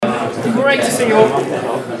great to see you all.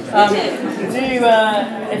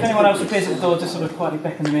 If anyone else appears at the door, just sort of quietly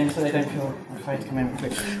beckon them in so they don't feel afraid to come in.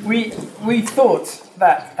 We thought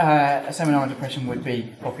that a seminar on depression would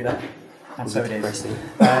be popular, and so it is.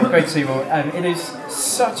 Great to see you all. It is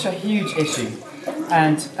such a huge issue,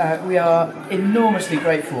 and we are enormously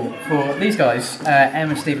grateful for these guys, Em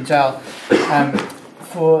and Steve and Jal,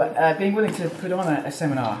 for being willing to put on a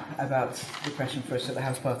seminar about depression for us at the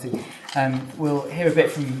house party. We'll hear a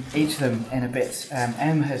bit from each of them in a bit.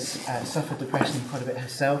 Em has suffered depression quite a bit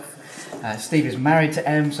herself. Steve is married to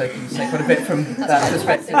Em, so can say quite a bit from that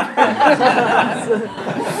perspective.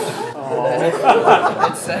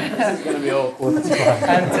 It's going to be awkward.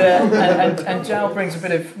 And Jal brings a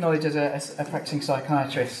bit of knowledge as a practicing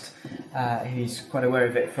psychiatrist. He's quite aware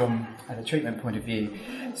of it from the treatment point of view.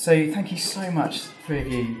 So thank you so much, three of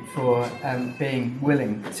you, for being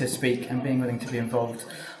willing to speak and being willing to be involved.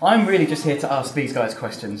 I'm really just here to ask these guys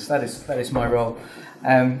questions. That is my role.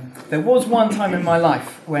 There was one time in my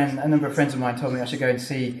life when a number of friends of mine told me I should go and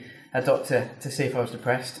see a doctor to see if I was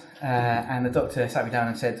depressed. And the doctor sat me down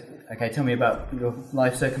and said, "Okay, tell me about your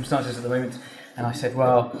life circumstances at the moment." And I said,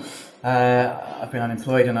 "Well, I've been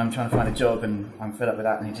unemployed and I'm trying to find a job and I'm fed up with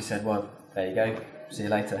that." And he just said, "Well, there you go. See you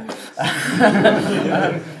later."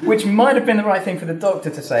 Which might have been the right thing for the doctor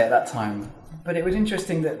to say at that time. But it was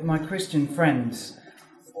interesting that my Christian friends,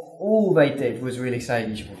 all they did was really say,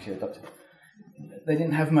 "You should probably see a doctor." They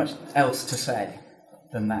didn't have much else to say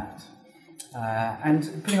than that.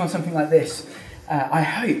 And putting on something like this, I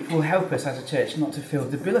hope will help us as a church not to feel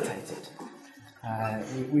debilitated.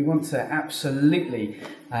 We want to absolutely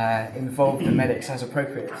involve the medics as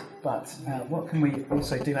appropriate, but what can we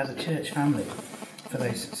also do as a church family for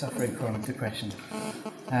those suffering from depression?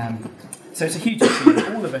 So it's a huge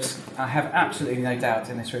issue. All of us, I have absolutely no doubt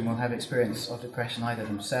in this room, will have experience of depression, either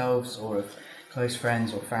themselves or of close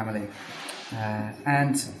friends or family.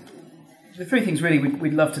 And the three things really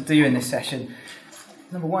we'd love to do in this session: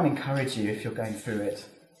 number one, encourage you if you're going through it.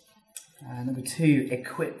 Number two,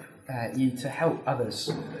 equip you to help others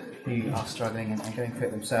who are struggling and going through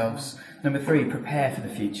it themselves. Number three, prepare for the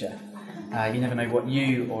future. You never know what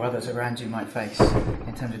you or others around you might face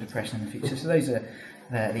in terms of depression in the future. So those are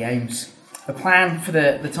the aims. The plan for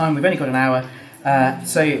the time, we've only got an hour.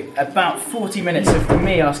 So about 40 minutes of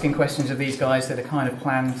me asking questions of these guys that are kind of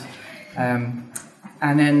planned.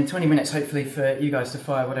 And then 20 minutes hopefully for you guys to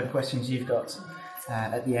fire whatever questions you've got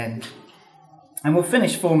at the end. And we'll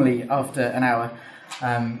finish formally after an hour.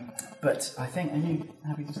 But I think, are you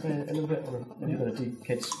happy to stay a little bit, or have you got to do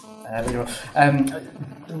kids later on?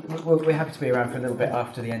 We're happy to be around for a little bit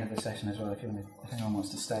after the end of the session as well, if anyone wants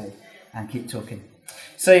to stay and keep talking.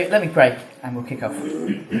 So let me pray, and we'll kick off.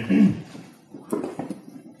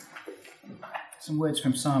 Some words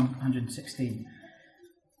from Psalm 116.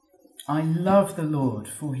 "I love the Lord,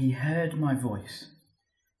 for he heard my voice.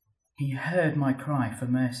 He heard my cry for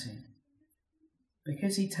mercy.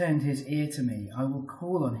 Because he turned his ear to me, I will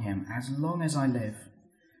call on him as long as I live.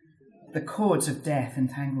 The cords of death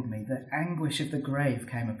entangled me, the anguish of the grave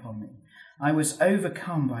came upon me. I was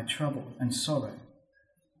overcome by trouble and sorrow.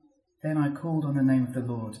 Then I called on the name of the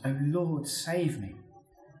Lord. O Lord, save me.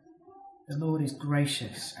 The Lord is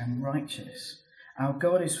gracious and righteous. Our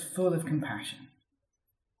God is full of compassion.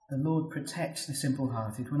 The Lord protects the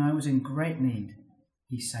simple-hearted. When I was in great need,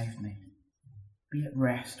 he saved me. Be at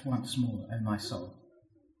rest once more, O my soul,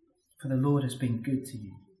 for the Lord has been good to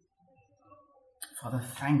you. Father,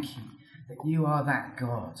 thank you that you are that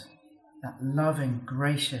God, that loving,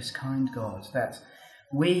 gracious, kind God, that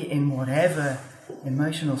we, in whatever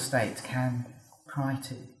emotional state, can cry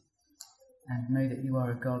to and know that you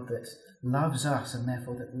are a God that loves us and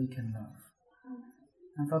therefore that we can love.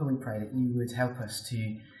 And Father, we pray that you would help us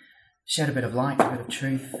to shed a bit of light, a bit of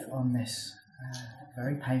truth on this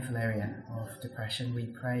very painful area of depression. We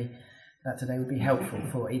pray that today would be helpful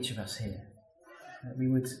for each of us here, that we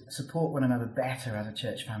would support one another better as a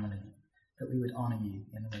church family, that we would honour you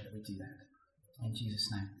in the way that we do that. In Jesus'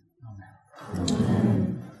 name, amen.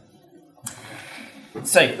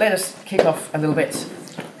 So let us kick off a little bit,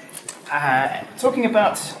 talking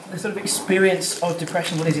about the sort of experience of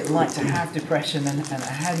depression. What is it like to have depression, and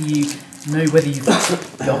how do you know whether you've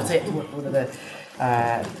got it? What are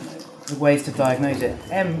the ways to diagnose it?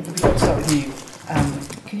 Em, we'd like to start with you.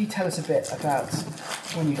 Can you tell us a bit about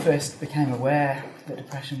when you first became aware that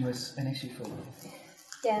depression was an issue for you?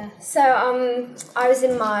 Yeah, so I was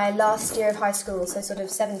in my last year of high school, so sort of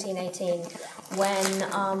 17, 18, when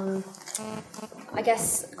I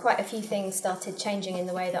guess quite a few things started changing in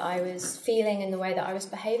the way that I was feeling and the way that I was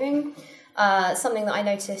behaving. Something that I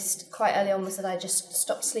noticed quite early on was that I just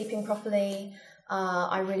stopped sleeping properly.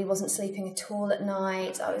 I really wasn't sleeping at all at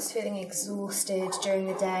night. I was feeling exhausted during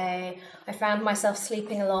the day. I found myself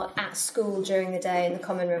sleeping a lot at school during the day in the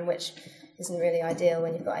common room, which isn't really ideal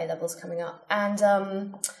when you've got A-levels coming up. And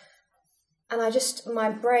my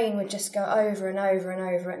brain would just go over and over and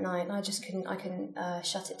over at night, and I couldn't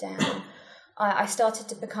shut it down. I started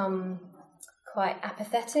to become quite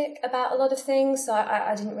apathetic about a lot of things, so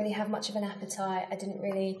I didn't really have much of an appetite. I didn't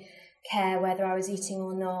really care whether I was eating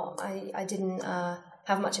or not. I didn't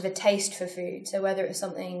have much of a taste for food, so whether it was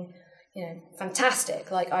something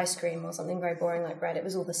fantastic like ice cream or something very boring like bread, it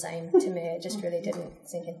was all the same to me. It just really didn't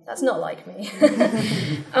sink in. That's not like me.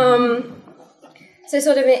 So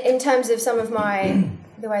sort of in terms of some of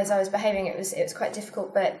the ways I was behaving, it was quite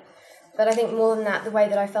difficult, but I think more than that, the way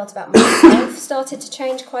that I felt about myself started to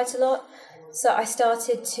change quite a lot. So I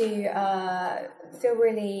started to feel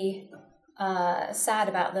really sad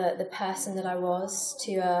about the person that I was,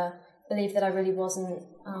 to believe that I really wasn't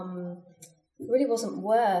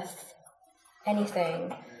worth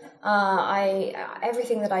anything.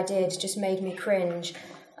 Everything that I did just made me cringe,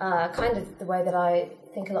 kind of the way that I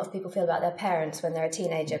think a lot of people feel about their parents when they're a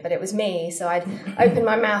teenager, but it was me. So I'd open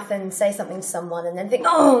my mouth and say something to someone and then think,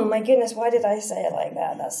 oh my goodness, why did I say it like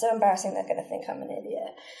that? That's so embarrassing, they're going to think I'm an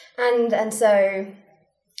idiot. And so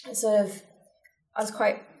sort of, I was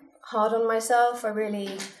quite hard on myself. I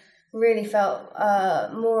really, really felt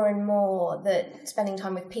more and more that spending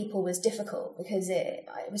time with people was difficult because it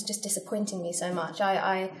was just disappointing me so much.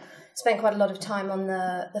 I spent quite a lot of time on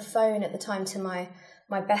the phone at the time to my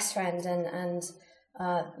best friend and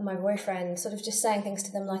my boyfriend, sort of just saying things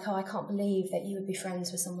to them like, oh, I can't believe that you would be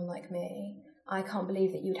friends with someone like me. I can't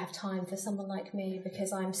believe that you would have time for someone like me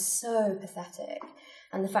because I'm so pathetic.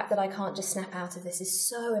 And the fact that I can't just snap out of this is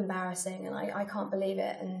so embarrassing, and I can't believe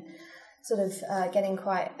it. And sort of getting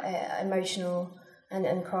quite emotional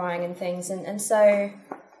and crying and things. And so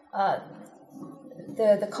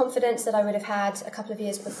the confidence that I would have had a couple of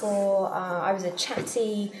years before, I was a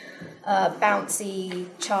chatty, bouncy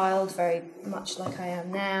child, very much like I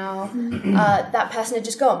am now. That person had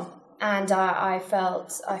just gone, and I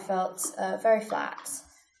felt very flat.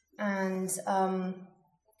 And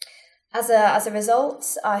as a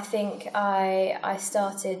result, I think I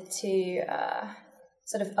started to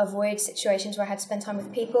sort of avoid situations where I had to spend time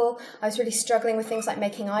with people. I was really struggling with things like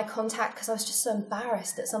making eye contact because I was just so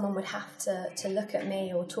embarrassed that someone would have to look at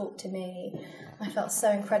me or talk to me. I felt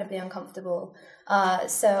so incredibly uncomfortable.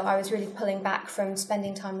 So I was really pulling back from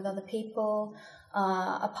spending time with other people.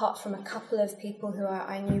 Apart from a couple of people who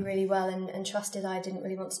I knew really well and trusted, I didn't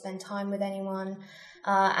really want to spend time with anyone.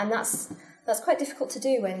 And that's quite difficult to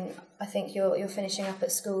do when I think you're finishing up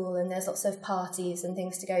at school and there's lots of parties and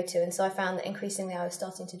things to go to. And so I found that increasingly I was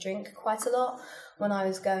starting to drink quite a lot when I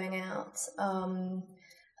was going out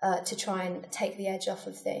to try and take the edge off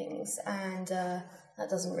of things. And that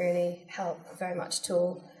doesn't really help very much at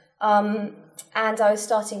all. And I was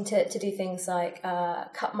starting to do things like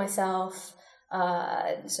cut myself,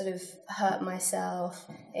 sort of hurt myself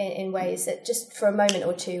in ways that just for a moment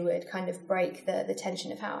or two would kind of break the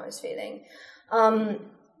tension of how I was feeling.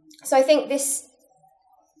 So I think this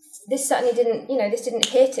certainly didn't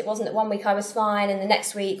hit. It wasn't that 1 week I was fine and the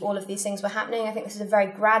next week all of these things were happening. I think this is a very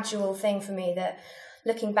gradual thing for me that,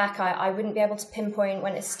 looking back, I wouldn't be able to pinpoint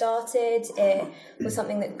when it started. It was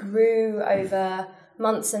something that grew over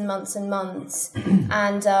months and months and months.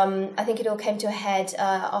 And I think it all came to a head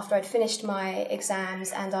after I'd finished my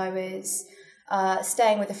exams and I was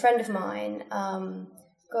staying with a friend of mine.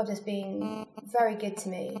 God has been very good to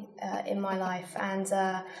me in my life. And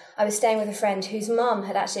I was staying with a friend whose mum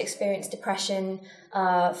had actually experienced depression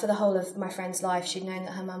for the whole of my friend's life. She'd known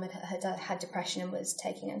that her mum had depression and was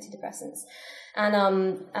taking antidepressants. And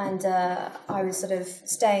I was sort of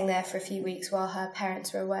staying there for a few weeks while her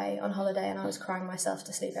parents were away on holiday, and I was crying myself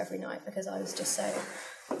to sleep every night because I was just so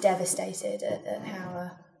devastated at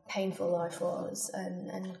how painful life was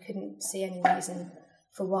and couldn't see any reason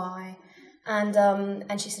for why. And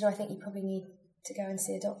she said, I think you probably need to go and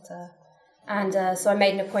see a doctor. And so I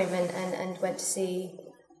made an appointment and went to see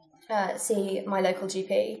my local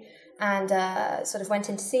GP. And sort of went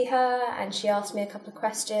in to see her, and she asked me a couple of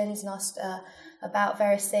questions and asked about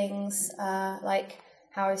various things, like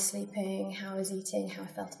how I was sleeping, how I was eating, how I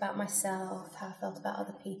felt about myself, how I felt about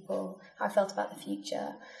other people, how I felt about the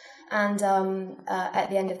future. And at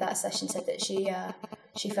the end of that session said that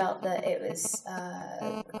she felt that it was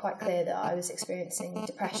quite clear that I was experiencing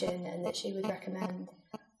depression and that she would recommend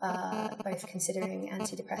both considering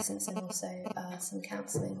antidepressants and also some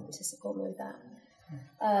counselling to support me with that.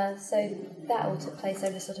 So that all took place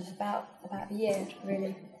over sort of about a year,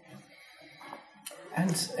 really.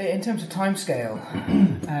 And in terms of timescale,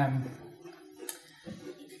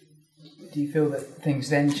 do you feel that things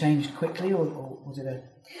then changed quickly, or was it a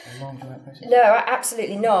long drawn process? No,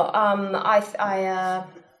 absolutely not.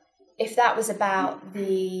 If that was about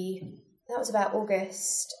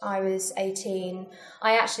August. I was 18.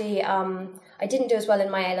 I actually I didn't do as well in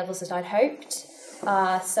my A levels as I'd hoped,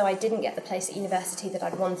 so I didn't get the place at university that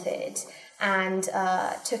I'd wanted, and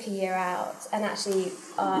took a year out. And actually,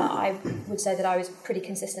 I would say that I was pretty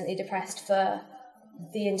consistently depressed for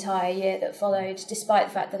the entire year that followed, despite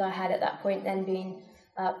the fact that I had at that point then been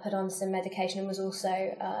put on some medication and was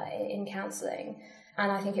also in counselling.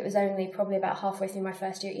 And I think it was only probably about halfway through my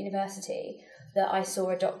first year at university that I saw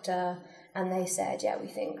a doctor, and they said, "Yeah, we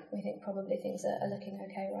think probably things are looking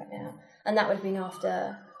okay right now." And that would have been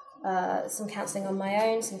after some counselling on my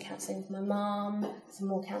own, some counselling with my mum, some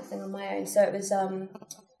more counselling on my own. So it was a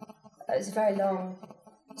very long,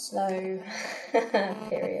 slow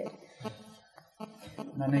period.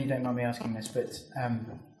 And I know you don't mind me asking this, but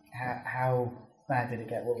how bad did it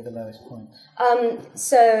get? What were the lowest points?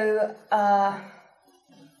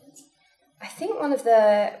 I think one of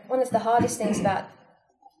the hardest things about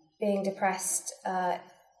being depressed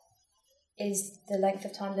is the length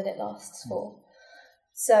of time that it lasts for.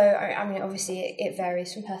 So, I mean, obviously it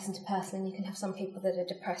varies from person to person, and you can have some people that are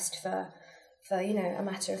depressed for a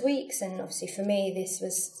matter of weeks, and obviously for me this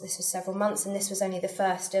was several months, and this was only the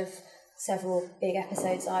first of several big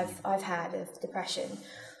episodes I've had of depression.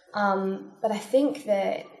 But I think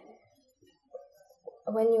that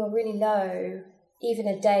when you're really low, even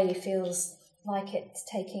a day feels like it's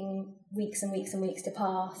taking weeks and weeks and weeks to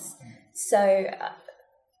pass. So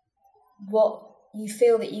what you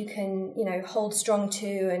feel that you can, hold strong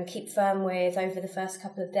to and keep firm with over the first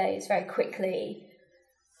couple of days very quickly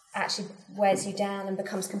actually wears you down and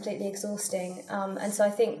becomes completely exhausting. And so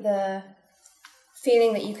I think the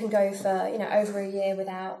feeling that you can go for, over a year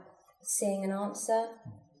without seeing an answer,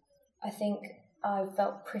 I think I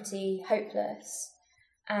felt pretty hopeless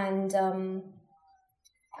and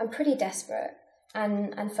pretty desperate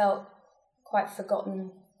and felt quite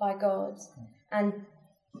forgotten by God. And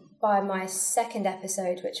by my second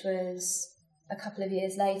episode, which was a couple of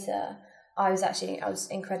years later, I was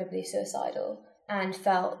incredibly suicidal and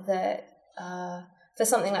felt that for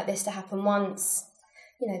something like this to happen once,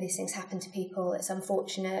 these things happen to people, it's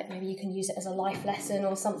unfortunate, maybe you can use it as a life lesson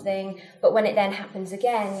or something, but when it then happens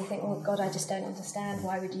again, you think, oh God, I just don't understand,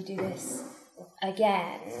 why would you do this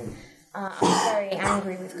again? I'm very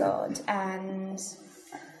angry with God, and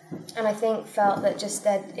I think felt that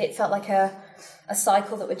it felt like a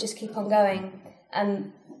cycle that would just keep on going.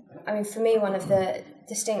 And I mean, for me, one of the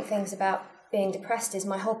distinct things about being depressed is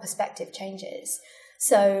my whole perspective changes.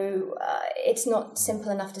 So it's not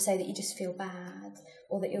simple enough to say that you just feel bad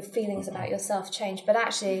or that your feelings about yourself change, but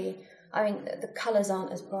actually, I mean, the colours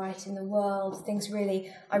aren't as bright in the world.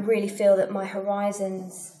 I really feel that my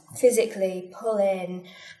horizons physically pull in,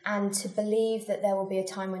 and to believe that there will be a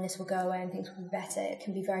time when this will go away and things will be better, it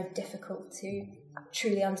can be very difficult to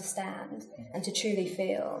truly understand and to truly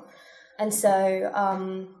feel. And so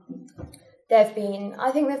there have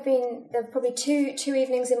probably two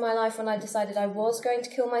evenings in my life when I decided I was going to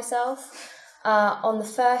kill myself. On the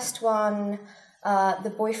first one,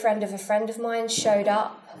 the boyfriend of a friend of mine showed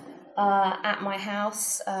up at my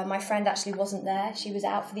house. My friend actually wasn't there. She was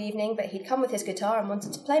out for the evening, but he'd come with his guitar and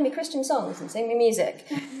wanted to play me Christian songs and sing me music.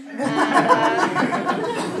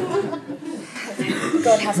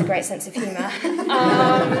 God has a great sense of humour.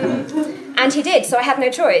 And he did, so I had no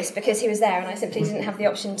choice because he was there, and I simply didn't have the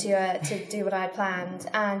option to do what I had planned.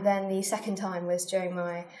 And then the second time was during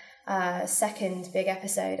my second big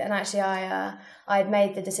episode, and actually I had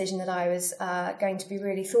made the decision that I was going to be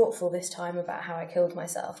really thoughtful this time about how I killed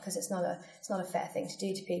myself, because it's not a fair thing to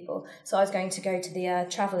do to people. So I was going to go to the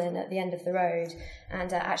Travel Inn at the end of the road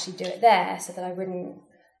and actually do it there, so that I wouldn't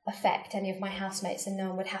affect any of my housemates and no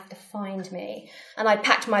one would have to find me. And I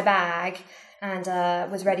packed my bag and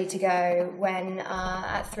was ready to go when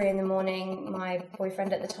at 3 a.m, my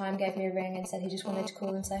boyfriend at the time gave me a ring and said he just wanted to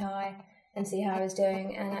call and say hi and see how I was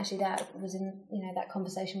doing. And actually that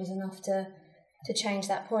conversation was enough to change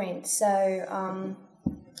that point. So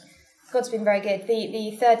God's been very good.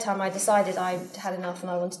 The third time I decided I'd had enough and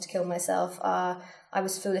I wanted to kill myself, I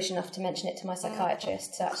was foolish enough to mention it to my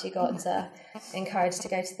psychiatrist, so actually got encouraged to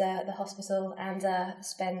go to the hospital and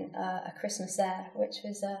spent a Christmas there, which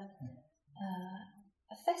was a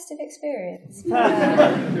festive experience. There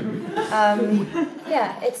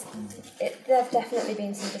have definitely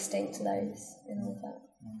been some distinct lows in all of that.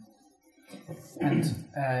 And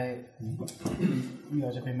you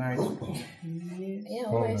guys have been married 2 years? Yeah,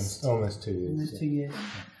 almost. Almost 2 years. Almost 2 years.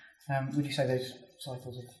 Would you say those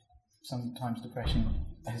cycles of sometimes depression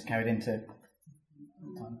has carried into the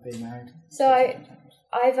time of being married? So I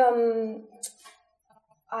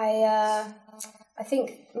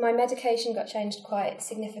think my medication got changed quite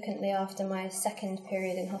significantly after my second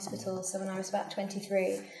period in hospital, so when I was about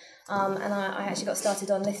 23. And I actually got started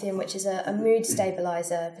on lithium, which is a mood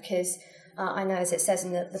stabiliser, because I know, as it says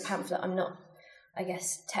in the pamphlet, I'm not, I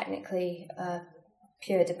guess, technically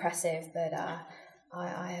pure depressive, but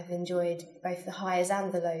I have enjoyed both the highs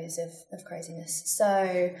and the lows of craziness.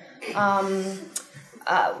 So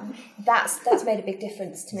that's made a big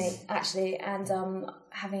difference to me, actually. And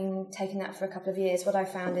having taken that for a couple of years, what I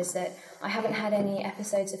found is that I haven't had any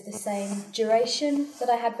episodes of the same duration that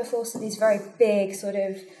I had before. So these very big sort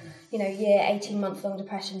of, year, 18-month-long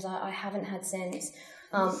depressions I haven't had since.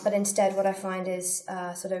 But instead what I find is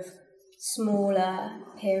sort of smaller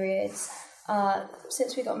periods.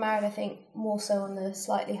 Since we got married, I think more so on the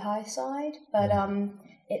slightly high side. But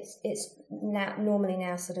it's normally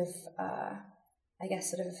now sort of, I guess,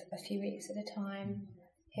 sort of a few weeks at a time,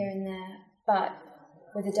 here and there. But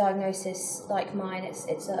with a diagnosis like mine,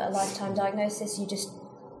 it's a lifetime diagnosis. You just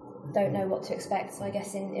don't know what to expect. So I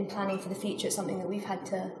guess in planning for the future, it's something that we've had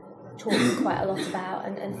to talk quite a lot about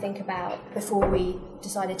and think about before we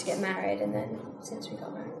decided to get married, and then since we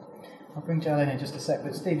got married. I'll bring Joel in just a sec,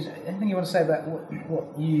 but Steve, anything you want to say about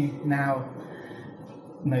what you now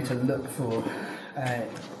know to look for,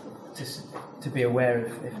 to be aware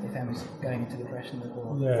of if Emma's going into depression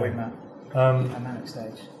or in that manic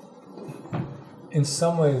stage? In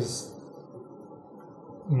some ways,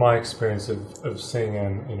 my experience of seeing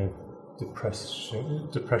in a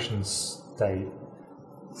depression state,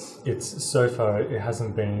 it's so far it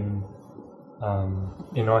hasn't been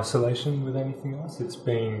in isolation with anything else. It's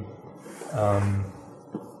been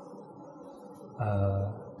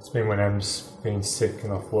when Em's been sick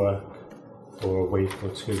and off work for a week or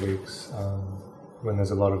 2 weeks, when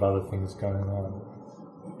there's a lot of other things going on,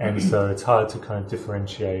 and so it's hard to kind of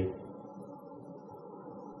differentiate.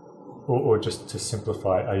 Or just to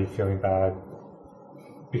simplify, are you feeling bad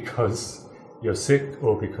because you're sick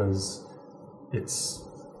or because it's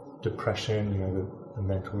depression, the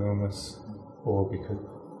mental illness, or because...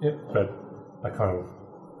 but I kind of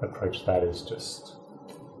approach that as just,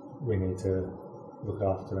 we need to look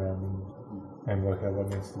after Em and work out what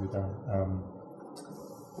needs to be done.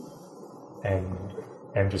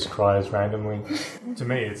 And just cries randomly. To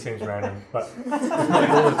me, it seems random, but it's not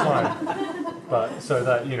all the time. But so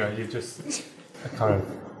that, you just, I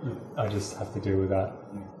just have to deal with that.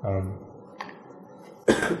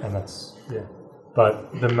 And that's,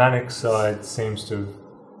 But the manic side seems to have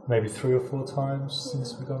maybe 3 or 4 times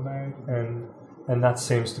since we got married, and that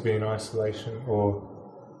seems to be in isolation or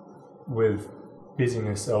with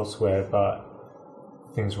busyness elsewhere, but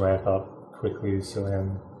things ramp up quickly, so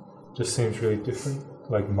just seems really different,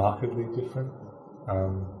 like markedly different,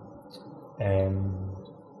 and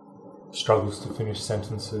struggles to finish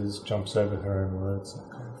sentences, jumps over her own words, that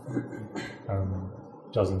kind of thing.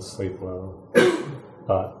 Doesn't sleep well,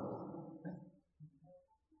 but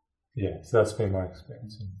so that's been my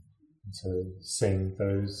experience, and so seeing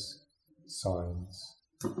those signs,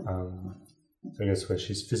 I guess where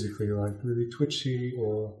she's physically like really twitchy,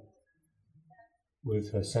 or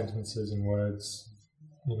with her sentences and words,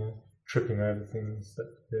 tripping over things, that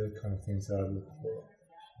they're the kind of things that I look for,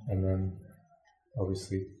 and then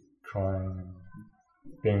obviously crying and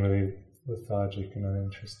being really lethargic and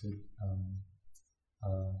uninterested,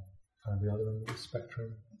 kind of the other end of the spectrum,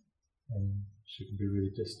 and she can be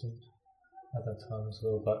really distant at that time as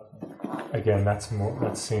well. But again, that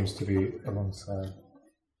seems to be alongside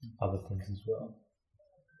other things as well.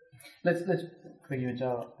 Let's bring you in,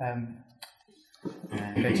 Joel.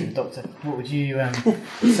 Go to the doctor. What would you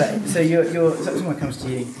say? So someone comes to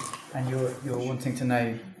you, and you're wanting to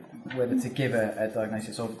know whether to give a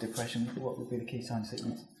diagnosis of depression. What would be the key signs that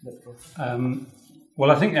you look for? Well,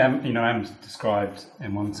 I think Em's described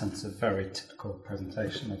in one sense a very typical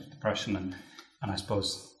presentation of depression, and I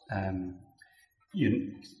suppose Em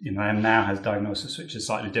now has a diagnosis which is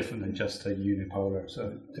slightly different than just a unipolar,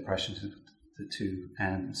 so depression to the 2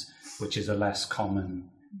 ends, which is a less common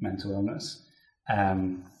mental illness.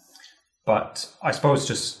 But I suppose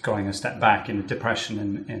just going a step back,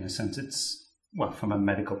 depression in a sense, it's, well, from a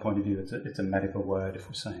medical point of view, it's a medical word if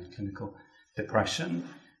we're saying clinical depression,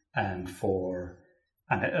 and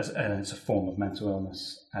it's a form of mental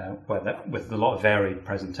illness with a lot of varied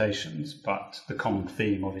presentations, but the common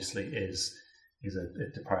theme obviously is a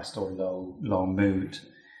depressed or low mood.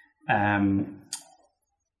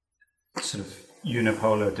 sort of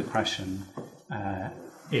unipolar depression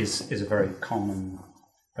is a very common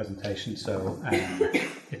presentation. So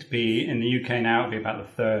it'd be in the UK now, it'd be about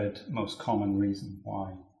the third most common reason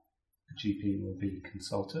why a GP will be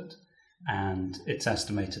consulted, and it's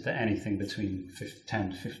estimated that anything between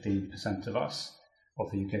 10 to 15% of us,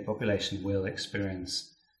 of the UK population, will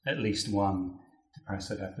experience at least one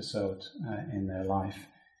depressive episode in their life.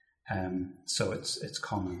 So it's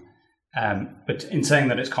common. But in saying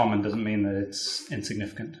that it's common doesn't mean that it's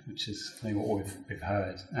insignificant, which is what we've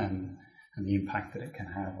heard, and the impact that it can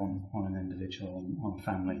have on an individual, on a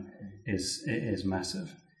family, is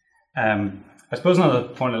massive. I suppose another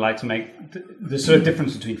point I'd like to make, the sort of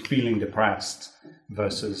difference between feeling depressed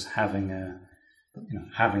versus having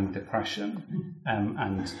depression,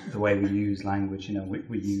 and the way we use language.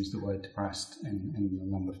 We use the word depressed in a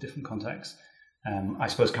number of different contexts. I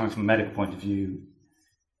suppose coming from a medical point of view,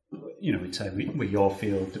 we'd say we all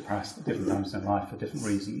feel depressed at different times in life for different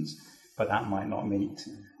reasons, but that might not meet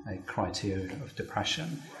a criteria of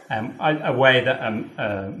depression. A way that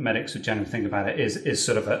medics would generally think about it is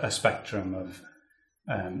sort of a spectrum of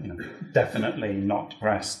definitely not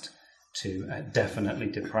depressed to definitely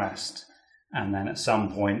depressed, and then at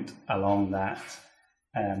some point along that,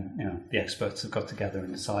 the experts have got together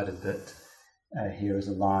and decided that here is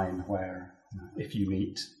a line where if you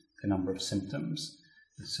meet the number of symptoms,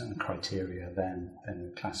 the certain criteria, then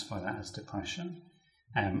we classify that as depression.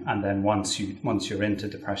 And then once you're into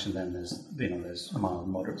depression, then there's mild,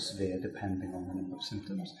 moderate, severe, depending on the number of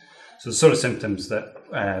symptoms. So the sort of symptoms that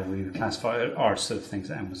we would classify are sort of things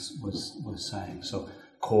that Em was saying. So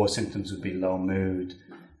core symptoms would be low mood,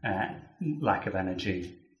 lack of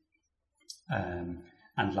energy,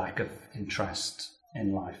 and lack of interest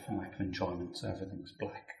in life and lack of enjoyment. So everything's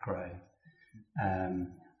black, grey.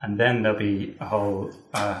 And then there'll be a whole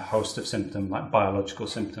host of symptoms, like biological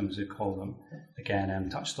symptoms, we call them. Again, Em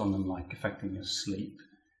touched on them, like affecting your sleep,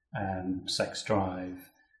 sex drive,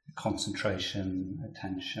 concentration,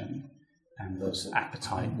 attention, and those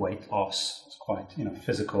appetite, weight loss. It's quite,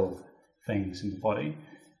 physical things in the body.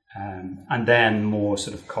 And then more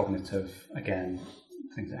sort of cognitive, again,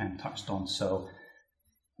 things that Em touched on. So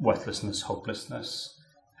worthlessness, hopelessness,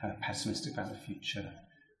 pessimistic about the future,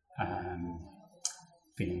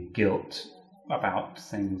 feeling guilt about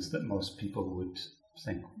things that most people would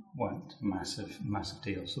think weren't massive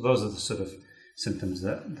deals. So those are the sort of symptoms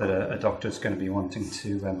that a doctor is going to be wanting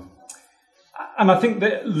to. And I think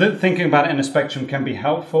that thinking about it in a spectrum can be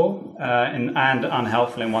helpful and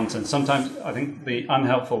unhelpful in one sense. Sometimes I think the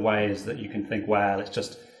unhelpful way is that you can think, well, it's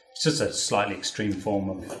just a slightly extreme form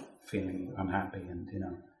of feeling unhappy, and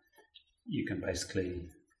you can basically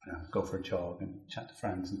go for a jog and chat to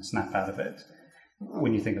friends and snap out of it.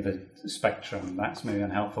 When you think of the spectrum, that's maybe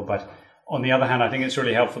unhelpful. But on the other hand, I think it's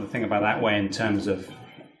really helpful to think about that way in terms of,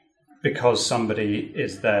 because somebody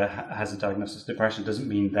has a diagnosis of depression, doesn't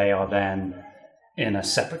mean they are then in a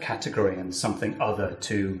separate category and something other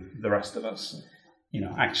to the rest of us.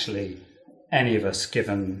 Actually, any of us,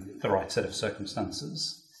 given the right set of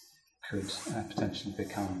circumstances, could potentially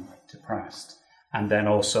become depressed. And then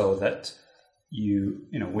also that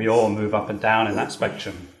we all move up and down in that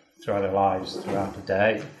spectrum throughout our lives, throughout the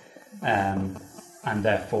day, and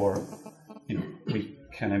therefore, we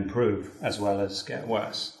can improve as well as get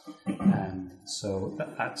worse, and so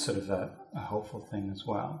that's sort of a hopeful thing as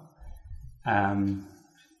well. I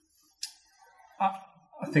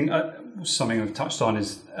think something I've touched on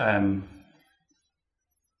is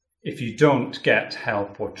if you don't get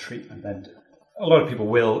help or treatment, then a lot of people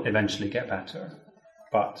will eventually get better,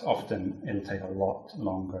 but often it'll take a lot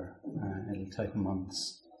longer. It'll take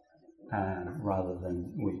months rather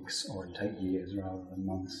than weeks, or it'll take years rather than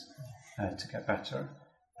months to get better.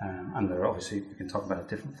 And there are obviously, we can talk about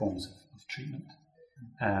different forms of treatment.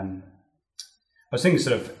 I was thinking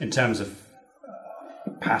sort of in terms of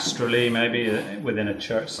pastorally, maybe within a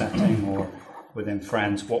church setting or within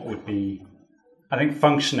friends, what would be, I think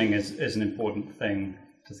functioning is an important thing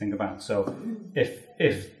to think about. So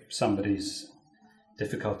if somebody's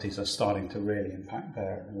difficulties are starting to really impact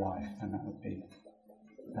their life, then that would be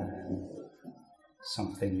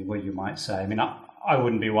something where you might say, I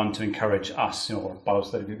wouldn't be one to encourage us, or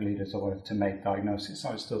biotherapeutic leaders or whatever, to make diagnosis.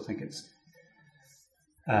 I would still think it's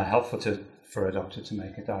helpful for a doctor to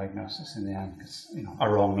make a diagnosis in the end, because a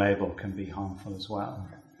wrong label can be harmful as well,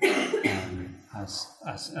 as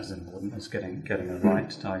important as getting a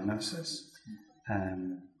right diagnosis.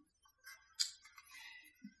 Do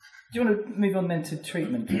you want to move on then to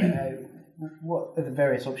treatment? What are the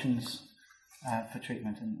various options for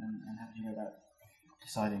treatment, and how do you go about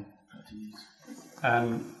deciding what to use?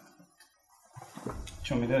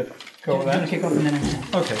 Do you want me to go with Do you want that? to kick off and then?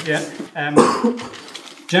 Okay, yeah.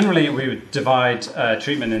 Generally, we would divide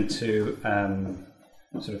treatment into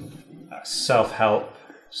sort of self-help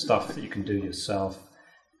stuff that you can do yourself,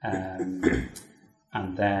 and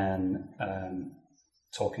then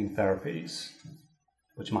talking therapies,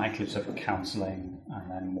 which might include sort of counselling, and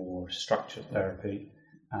then more structured therapy,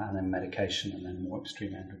 and then medication, and then more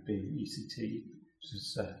extreme end would be ECT, which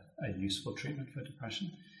is a useful treatment for depression.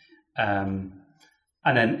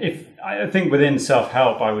 And then I think within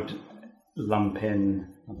self-help, I would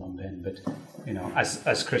but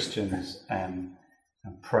as Christians,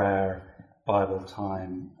 prayer, Bible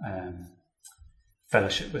time,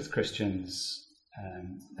 fellowship with Christians,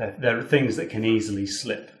 there are things that can easily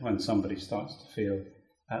slip when somebody starts to feel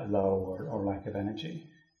low or lack of energy,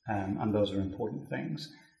 and those are important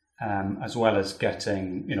things, as well as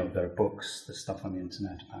getting, there are books, there's stuff on the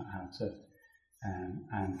internet about how to,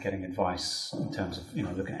 and getting advice in terms of,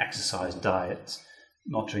 looking at exercise, diet,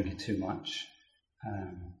 not drinking too much,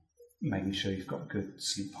 making sure you've got good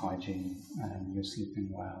sleep hygiene, you're sleeping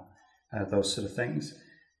well, those sort of things,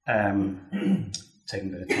 taking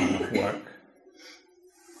a bit of time off work.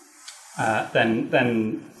 Then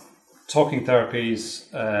talking therapies,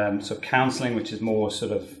 so counselling, which is more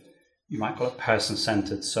sort of, you might call it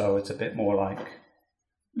person-centred, so it's a bit more like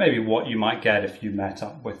maybe what you might get if you met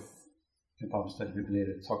up with a Bible study people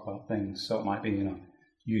leader to talk about things. So it might be,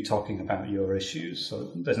 you talking about your issues,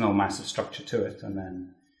 so there's no massive structure to it, and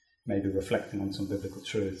then maybe reflecting on some biblical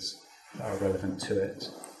truths that are relevant to it,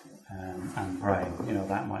 and praying.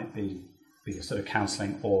 That might be a sort of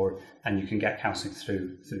counselling, and you can get counselling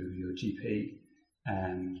through your GP.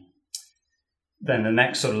 Then the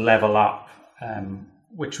next sort of level up,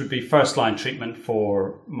 which would be first-line treatment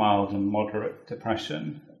for mild and moderate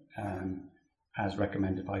depression, as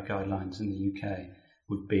recommended by guidelines in the UK,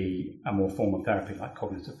 would be a more formal therapy like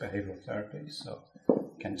cognitive behavioural therapy. So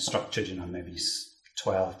again, structured, maybe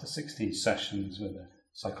 12 to 16 sessions with a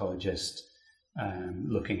psychologist,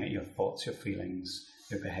 looking at your thoughts, your feelings,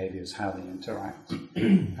 your behaviours, how they interact,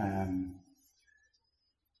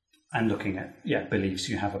 and looking at beliefs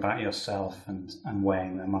you have about yourself and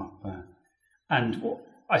weighing them up. And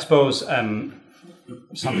I suppose some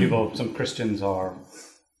Christians are,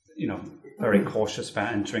 very cautious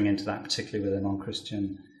about entering into that, particularly with a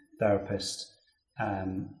non-Christian therapist.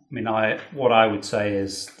 What I would say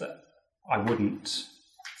is that I wouldn't,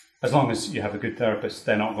 as long as you have a good therapist,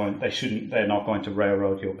 they're not going to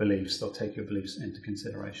railroad your beliefs. They'll take your beliefs into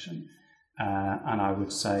consideration. And I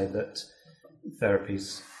would say that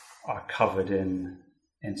therapies are covered in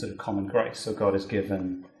sort of common grace. So God has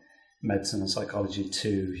given medicine and psychology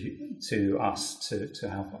to us to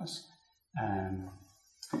help us.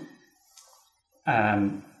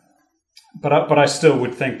 But I still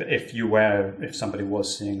would think that if somebody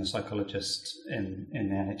was seeing a psychologist in the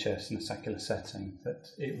NHS in a secular setting, that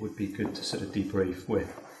it would be good to sort of debrief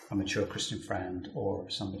with a mature Christian friend or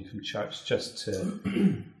somebody from church, just to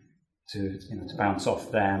bounce off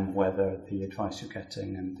them whether the advice you're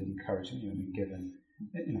getting and the encouragement you're being given,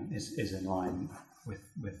 is in line with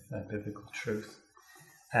biblical truth.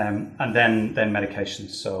 And then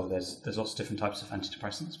medications. So there's lots of different types of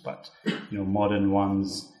antidepressants, but modern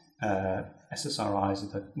ones, SSRIs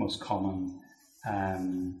are the most common,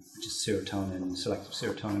 which is serotonin, selective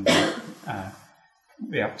serotonin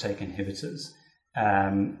reuptake inhibitors.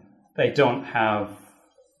 They've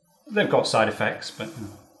got side effects, but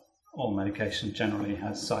all medication generally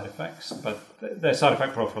has side effects, but their side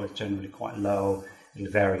effect profile is generally quite low. It'll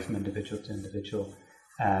vary from individual to individual.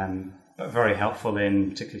 But very helpful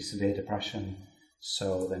in particularly severe depression.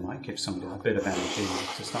 So they might give somebody a bit of energy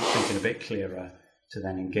to start thinking a bit clearer, to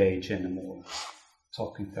then engage in a more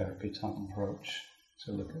talking therapy type approach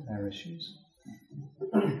to look at their issues.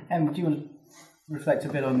 Do you want to reflect a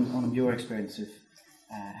bit on your experience of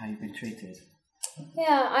how you've been treated?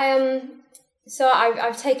 Yeah,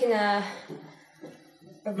 I've taken a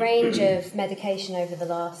range of medication over the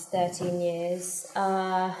last 13 years.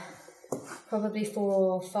 Probably 4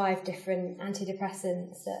 or 5 different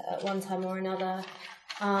antidepressants at one time or another,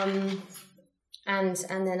 and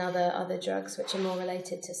then other drugs which are more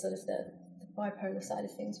related to sort of the bipolar side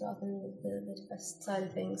of things rather than the depressed side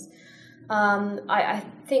of things. I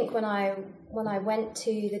think when I went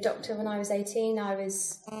to the doctor when I was 18, I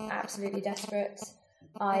was absolutely desperate.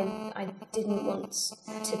 I didn't want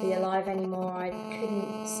to be alive anymore. I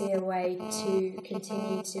couldn't see a way to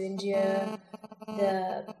continue to endure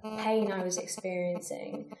the pain I was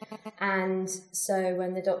experiencing. And so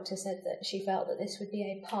when the doctor said that she felt that this would be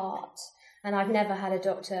a part, and I've never had a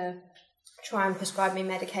doctor try and prescribe me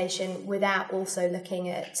medication without also looking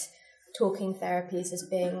at talking therapies as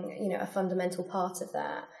being, you know, a fundamental part of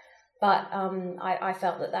that. But I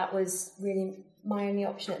felt that was really my only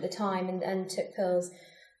option at the time, and took pills.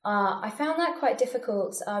 I found that quite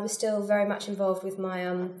difficult. I was still very much involved with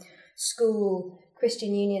my school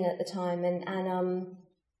Christian Union at the time, and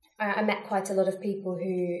I met quite a lot of people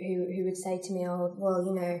who would say to me, "Oh, well,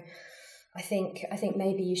 you know, I think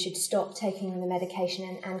maybe you should stop taking the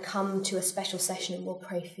medication and come to a special session and we'll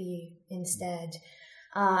pray for you instead."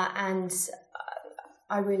 And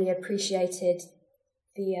I really appreciated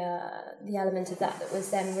the element of that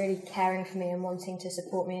was them really caring for me and wanting to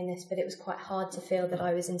support me in this, but it was quite hard to feel that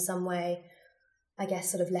I was in some way, I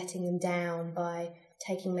guess, sort of letting them down by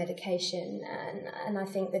taking medication. And I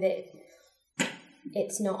think that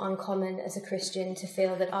it's not uncommon as a Christian to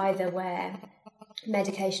feel that either where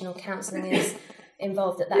medication or counselling is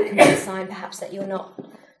involved, that can be a sign perhaps that you're not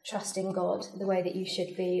trusting God the way that you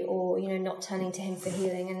should be, or, you know, not turning to him for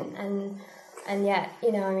healing. And yet,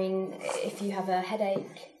 you know, I mean, if you have a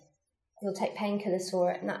headache, you'll take painkillers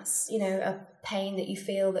for it, and that's, you know, a pain that you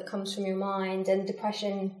feel that comes from your mind. And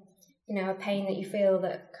depression, you know, a pain that you feel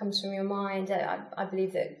that comes from your mind. I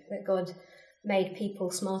believe that God made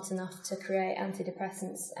people smart enough to create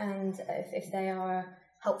antidepressants, and if they are a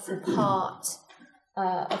helpful part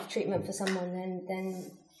of treatment for someone,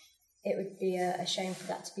 then it would be a shame for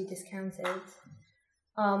that to be discounted.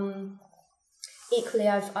 Equally,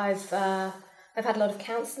 I've had a lot of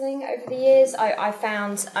counselling over the years. I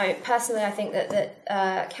think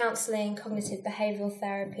that counselling, cognitive behavioural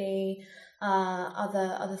therapy,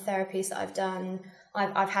 other therapies that I've done,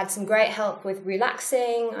 I've had some great help with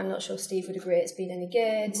relaxing. I'm not sure Steve would agree it's been any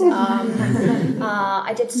good.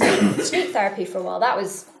 I did sleep therapy for a while. That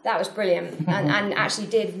was brilliant, and actually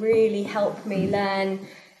did really help me learn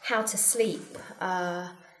how to sleep.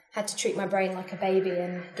 Had to treat my brain like a baby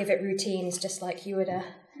and give it routines just like you would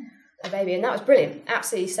a baby, and that was brilliant,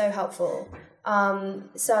 absolutely so helpful.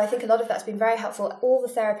 So I think a lot of that's been very helpful. All the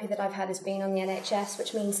therapy that I've had has been on the NHS,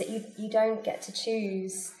 which means that you don't get to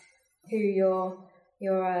choose who your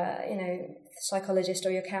psychologist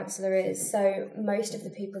or your counsellor is. So most of the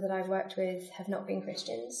people that I've worked with have not been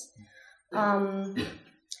Christians.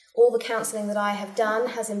 All the counselling that I have done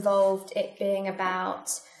has involved it being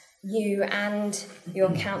about you and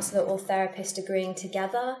your counsellor or therapist agreeing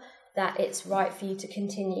together that it's right for you to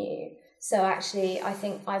continue. So actually, I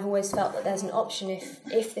think I've always felt that there's an option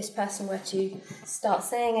if this person were to start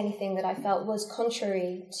saying anything that I felt was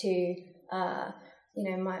contrary to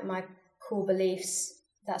my core beliefs.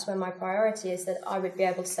 That's where my priority is, that I would be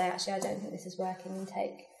able to say, actually, I don't think this is working, and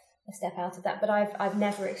take a step out of that. But I've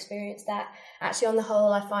never experienced that. Actually, on the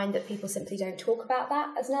whole, I find that people simply don't talk about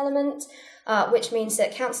that as an element, which means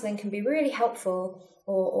that counselling can be really helpful,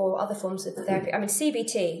 or other forms of therapy. I mean,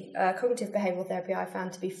 CBT, cognitive behavioural therapy, I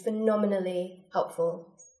found to be phenomenally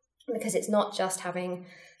helpful, because it's not just having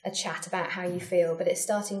a chat about how you feel, but it's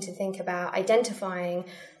starting to think about identifying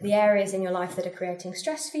the areas in your life that are creating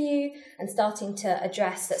stress for you, and starting to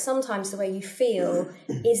address that sometimes the way you feel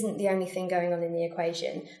isn't the only thing going on in the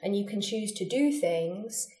equation, and you can choose to do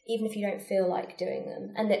things even if you don't feel like doing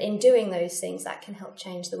them, and that in doing those things that can help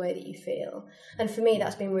change the way that you feel. And for me,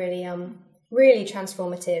 that's been really really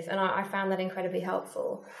transformative, and I found that incredibly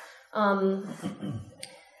helpful.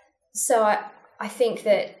 So I think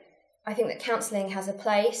that counselling has a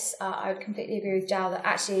place. I would completely agree with Jal that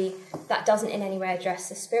actually that doesn't in any way address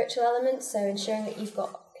the spiritual elements. So ensuring that you've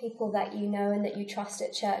got people that you know and that you trust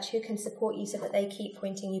at church who can support you, so that they keep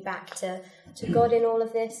pointing you back to God in all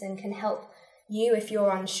of this, and can help you if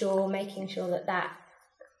you're unsure, making sure that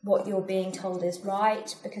what you're being told is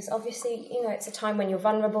right. Because obviously, you know, it's a time when you're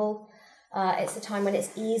vulnerable. It's a time when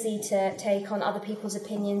it's easy to take on other people's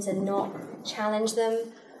opinions and not challenge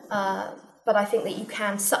them. But I think that you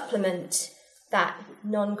can supplement that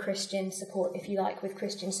non-Christian support, if you like, with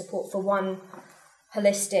Christian support for one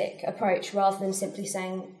holistic approach, rather than simply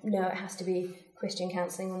saying, no, it has to be Christian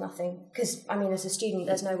counselling or nothing. Because, I mean, as a student,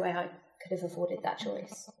 there's no way I could have afforded that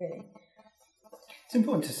choice, really. It's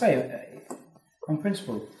important to say, on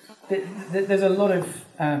principle, that there's a lot of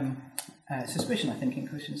suspicion, I think, in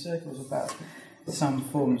Christian circles about some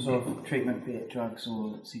forms of treatment, be it drugs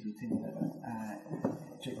or CBT, whatever,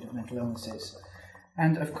 treatment of mental illnesses.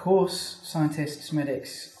 And of course, scientists,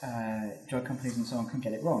 medics, drug companies and so on can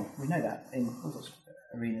get it wrong. We know that in all sorts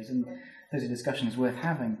of arenas, and those are discussions worth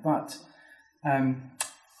having. But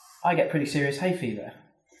I get pretty serious hay fever,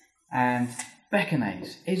 and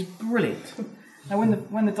Beckinase is brilliant. Now,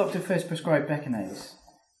 when the doctor first prescribed Beckinase,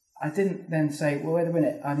 I didn't then say, well, wait a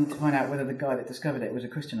minute, I need to find out whether the guy that discovered it was a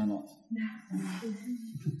Christian or not.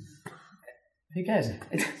 who cares?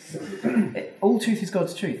 All truth is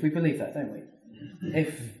God's truth. We believe that, don't we?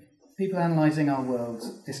 If people analysing our world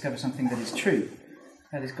discover something that is true,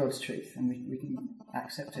 that is God's truth, and we can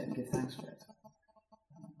accept it and give thanks for it.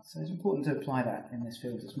 So it's important to apply that in this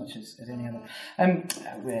field as much as any other.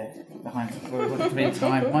 We're behind where we want to be in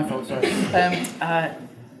time. My fault, sorry.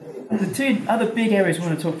 The two other big areas we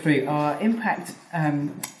want to talk through are impact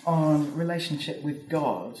on relationship with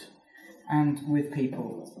God and with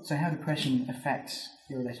people. So how depression affects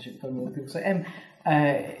your relationship with God and with people. So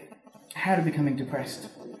how did becoming depressed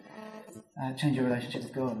change your relationship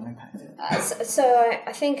with God and impact it? So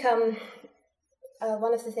I think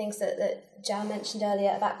one of the things that Jan mentioned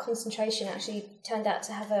earlier about concentration actually turned out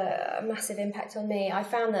to have a massive impact on me. I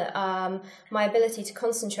found that my ability to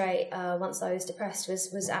concentrate once I was depressed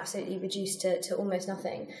was absolutely reduced to almost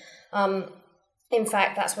nothing. In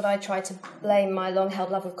fact, that's what I tried to blame my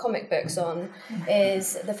long-held love of comic books on,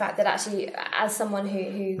 is the fact that actually, as someone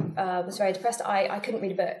who was very depressed, I couldn't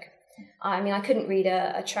read a book. I mean, I couldn't read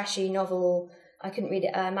a trashy novel. I couldn't read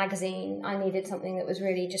a magazine. I needed something that was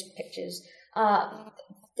really just pictures.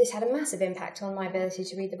 This had a massive impact on my ability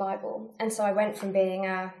to read the Bible. And so I went from being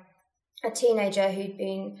a teenager who'd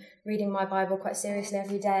been reading my Bible quite seriously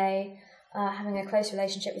every day, having a close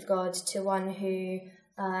relationship with God, to one who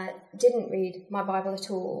didn't read my Bible at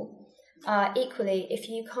all. Equally, if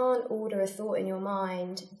you can't order a thought in your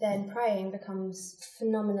mind, then praying becomes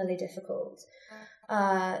phenomenally difficult.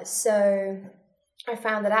 So I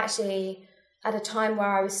found that actually, at a time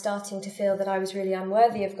where I was starting to feel that I was really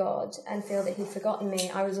unworthy of God and feel that He'd forgotten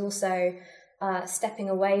me, I was also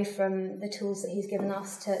stepping away from the tools that He's given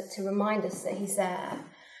us to remind us that He's there.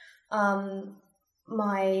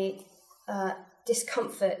 My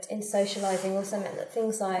discomfort in socialising also meant that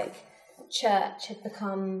things like church had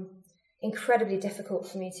become incredibly difficult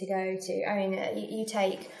for me to go to. I mean, you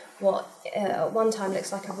take what at one time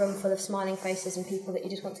looks like a room full of smiling faces and people that you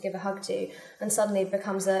just want to give a hug to, and suddenly it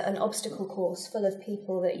becomes an obstacle course full of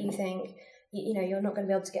people that you think you're not going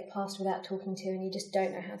to be able to get past without talking to, and you just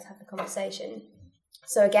don't know how to have a conversation.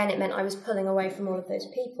 So again, it meant I was pulling away from all of those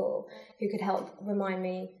people who could help remind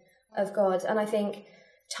me of God. And I think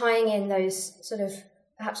tying in those sort of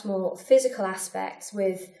perhaps more physical aspects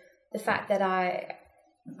with the fact that I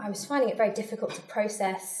was finding it very difficult to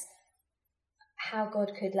process how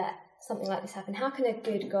God could let something like this happen. How can a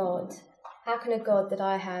God that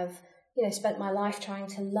I have, spent my life trying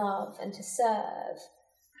to love and to serve,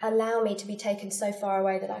 allow me to be taken so far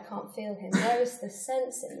away that I can't feel Him? Where was the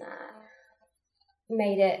sense in that?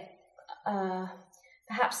 Made it,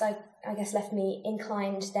 perhaps I guess left me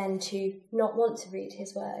inclined then to not want to read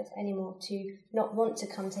His word anymore, to not want to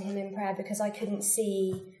come to Him in prayer, because I couldn't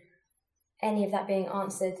see any of that being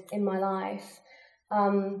answered in my life.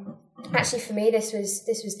 Actually, for me, this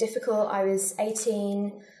was difficult. I was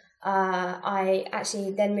 18. I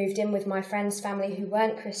actually then moved in with my friend's family who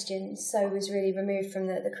weren't Christians, so was really removed from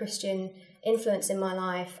the Christian influence in my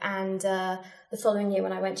life. And the following year,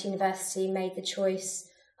 when I went to university, made the choice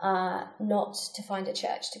not to find a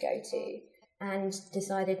church to go to, and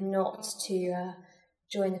decided not to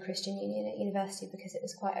join the Christian Union at university because it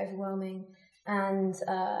was quite overwhelming. And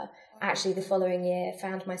actually, the following year,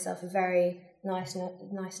 found myself a very nice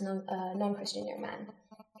non-Christian young man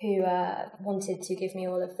who wanted to give me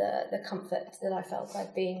all of the comfort that I felt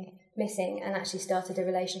I'd been missing, and actually started a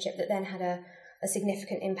relationship that then had a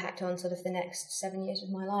significant impact on sort of the next 7 years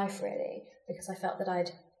of my life, really, because I felt that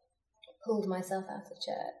I'd pulled myself out of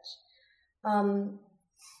church.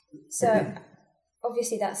 So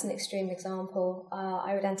obviously that's an extreme example.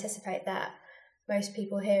 I would anticipate that most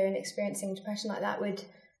people here in experiencing depression like that would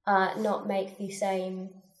not make the same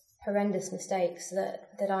horrendous mistakes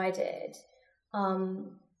that I did.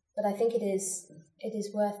 But I think it is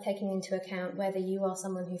worth taking into account whether you are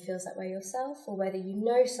someone who feels that way yourself, or whether you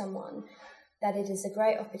know someone, that it is a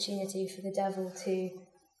great opportunity for the devil to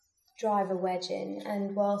drive a wedge in.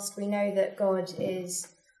 And whilst we know that God is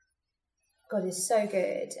so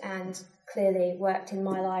good and clearly worked in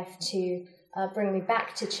my life to bring me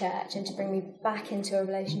back to church and to bring me back into a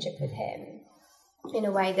relationship with Him in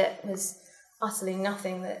a way that was utterly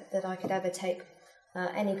nothing that I could ever take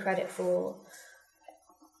any credit for.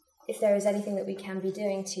 If there is anything that we can be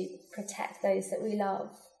doing to protect those that we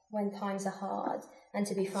love when times are hard, and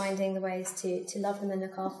to be finding the ways to love them and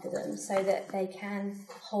look after them so that they can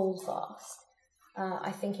hold fast,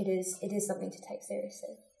 I think it is something to take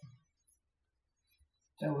seriously.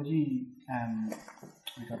 So would you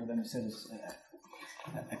regard what Leonard said as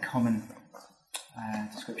a common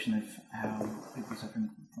description of how people suffering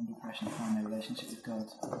from depression find their relationship with God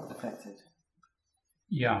affected?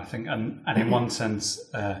 Yeah, I think, and in one sense,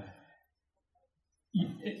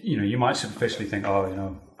 you might superficially think,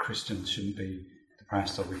 Christians shouldn't be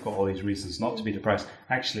depressed, or we've got all these reasons not to be depressed.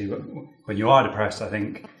 Actually, when you are depressed, I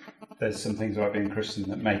think there's some things about being Christian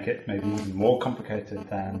that make it maybe even more complicated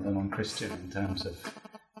than non-Christian, in terms of,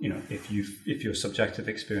 if your subjective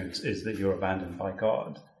experience is that you're abandoned by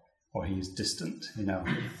God, or He's distant,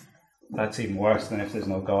 that's even worse than if there's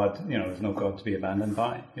no God. There's no God to be abandoned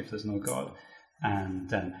by if there's no God.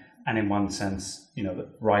 And in one sense,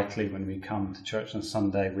 that rightly, when we come to church on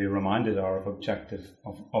Sunday, we're reminded of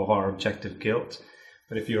our objective guilt.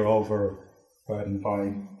 But if you're overburdened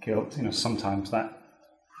by guilt, sometimes that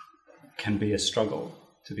can be a struggle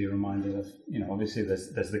to be reminded of. Obviously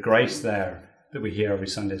there's the grace there that we hear every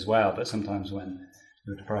Sunday as well, but sometimes when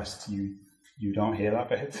you're depressed, you don't hear that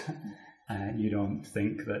bit. You don't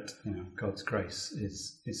think that God's grace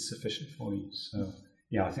is sufficient for you. So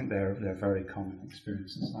yeah, I think they're very common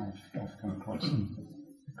experiences I've come across and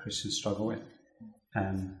Christians struggle with.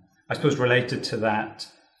 I suppose related to that,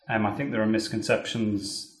 I think there are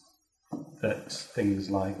misconceptions that things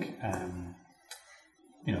like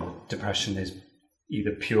depression is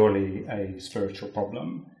either purely a spiritual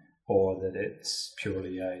problem or that it's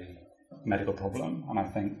purely a medical problem, and I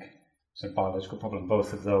think it's a biological problem.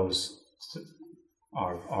 Both of those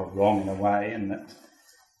are wrong in a way, in that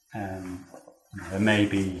there may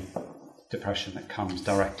be depression that comes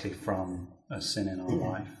directly from a sin in our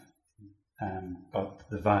life, but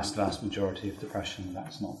the vast majority of depression,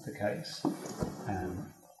 that's not the case.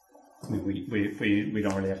 We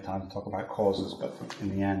don't really have time to talk about causes, but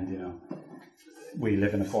in the end, we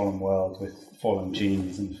live in a fallen world with fallen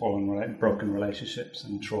genes and broken relationships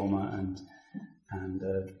and trauma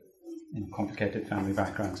and complicated family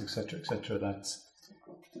backgrounds, etc. That's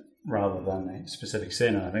rather than a specific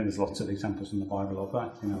sin. And I think there's lots of examples in the Bible of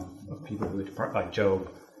that, of people who are like Job,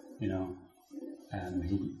 he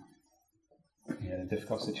had a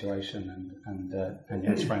difficult situation, and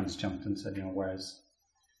yet his friends jumped and said, where's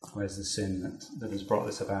the sin that has brought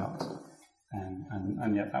this about?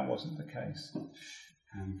 And yet that wasn't the case.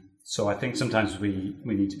 So I think sometimes we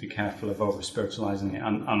need to be careful of over-spiritualizing it.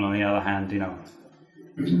 And on the other hand,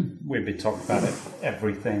 we've been talking about it,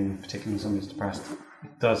 everything, particularly when somebody's depressed,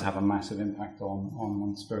 it does have a massive impact on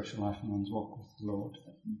one's spiritual life and one's walk with the Lord.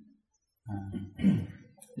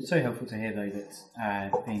 It's so helpful to hear, though,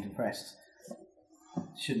 that being depressed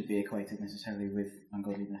shouldn't be equated necessarily with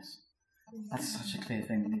ungodliness. That's such a clear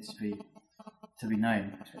thing that needs to be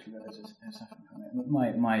known, especially by those who are suffering from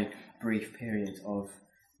it. My brief period of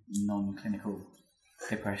non-clinical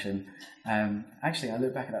depression, actually I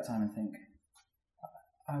look back at that time and think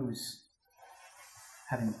I was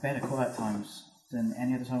having better quiet times than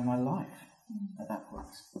any other time of my life at that point.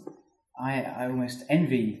 I almost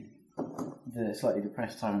envy the slightly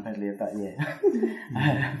depressed Simon Pedley of that year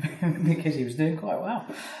because he was doing quite well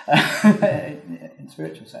in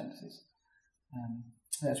spiritual senses.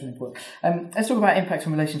 That's really important. Let's talk about impact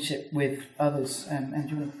on relationship with others. And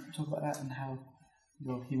do you want to talk about that and how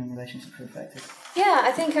your human relationships are affected? Yeah,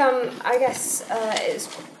 I think I guess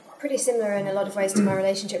it's pretty similar in a lot of ways to my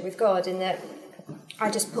relationship with God, in that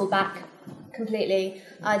I just pulled back completely.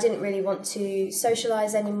 I didn't really want to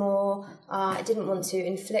socialise anymore. I didn't want to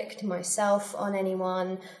inflict myself on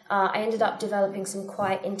anyone. I ended up developing some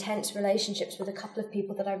quite intense relationships with a couple of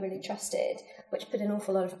people that I really trusted, which put an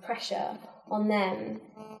awful lot of pressure on them,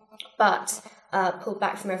 but pulled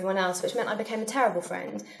back from everyone else, which meant I became a terrible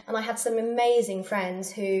friend. And I had some amazing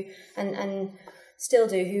friends who, and still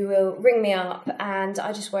do, who will ring me up and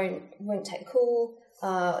I just won't take a call.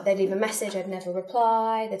 They'd leave a message, I'd never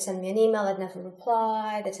reply. They'd send me an email, I'd never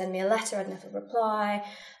reply. They'd send me a letter, I'd never reply.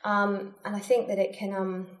 And I think that it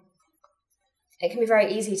can be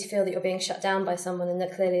very easy to feel that you're being shut down by someone and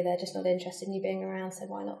that clearly they're just not interested in you being around. So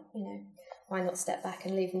why not step back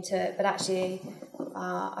and leave them to it? But actually,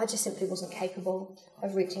 I just simply wasn't capable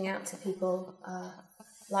of reaching out to people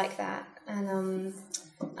like that. And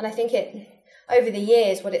I think over the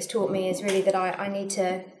years, what it's taught me is really that I need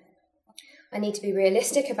to be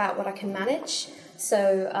realistic about what I can manage.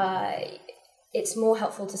 So it's more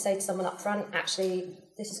helpful to say to someone up front, actually,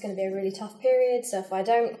 this is going to be a really tough period. So if I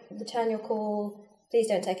don't return your call, please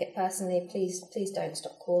don't take it personally. Please don't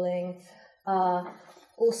stop calling.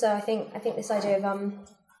 Also, I think this idea of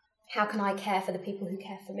how can I care for the people who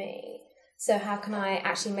care for me? So how can I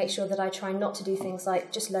actually make sure that I try not to do things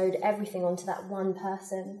like just load everything onto that one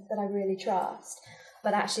person that I really trust,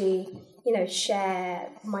 but actually, share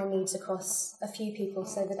my needs across a few people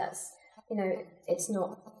so that that's, it's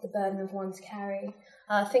not the burden of one to carry.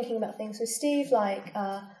 Thinking about things with Steve, like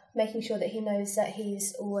making sure that he knows that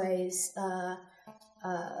he's always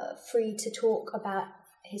free to talk about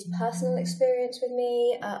his personal experience with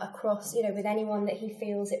me, across, with anyone that he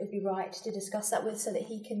feels it would be right to discuss that with, so that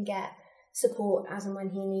he can get support as and when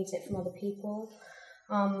he needs it from other people.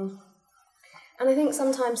 And I think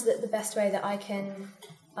sometimes that the best way that I can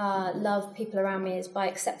love people around me is by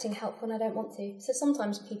accepting help when I don't want to. So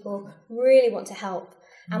sometimes people really want to help,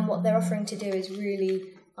 and what they're offering to do is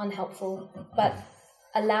really unhelpful, but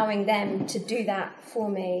allowing them to do that for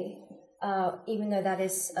me, even though that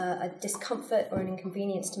is a discomfort or an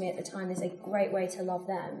inconvenience to me at the time, is a great way to love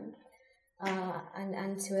them,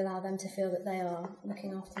 and to allow them to feel that they are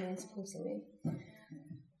looking after me and supporting me.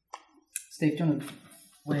 Steve, do you want to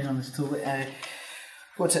weigh in on this at all?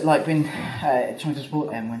 What's it like been trying to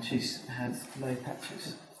support Em when she's had low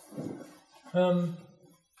patches?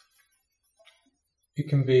 It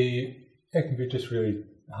can be just really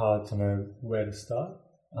hard to know where to start,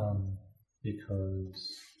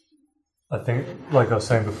 because I think, like I was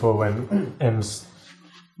saying before, when Em's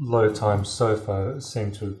low times so far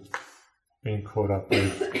seem to have been caught up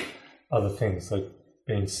with other things, like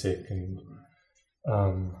being sick and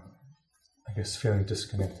I guess feeling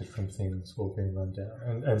disconnected from things or being run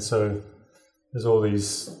down. And so there's all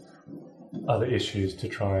these other issues to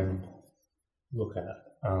try and look at.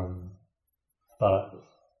 But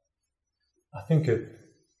I think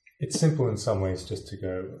it's simple in some ways just to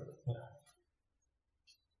go,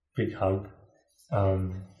 big hug,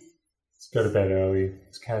 let's go to bed early,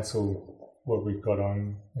 let's cancel what we've got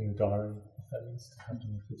on in the diary, if that needs to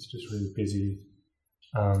happen, if it's just really busy.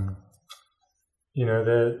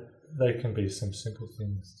 There can be some simple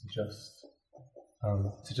things to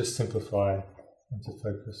just simplify and to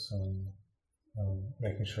focus on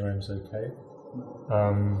making sure Em's okay.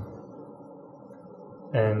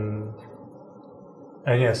 And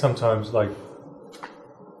yeah, sometimes like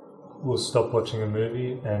we'll stop watching a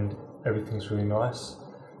movie and everything's really nice,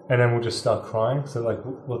 and then we'll just start crying. So like,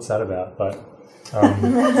 what's that about? But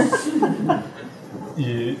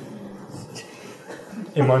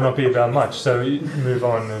it might not be about much, so you move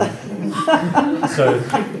on. And so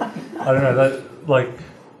I don't know, that like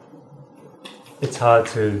it's hard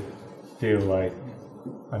to feel like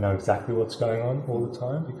I know exactly what's going on all the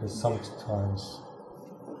time, because sometimes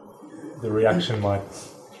the reaction might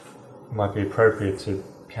be appropriate to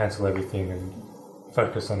cancel everything and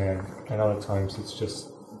focus on it, and other times it's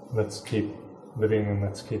just let's keep living and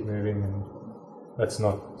let's keep moving and let's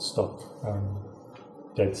not stop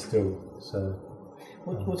dead still. So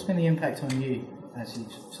what's been the impact on you as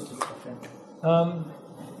you've sort of suffered?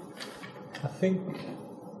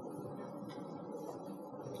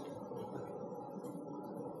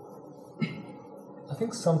 I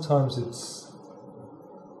think sometimes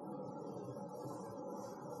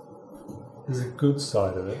there's a good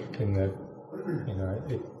side of it in that,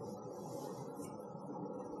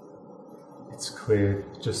 it's clear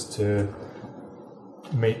just to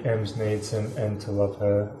meet Em's needs and to love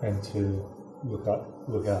her and to look out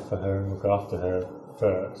for her and look after her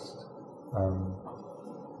first.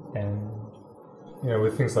 And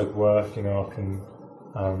with things like work, often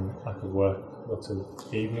I could work lots of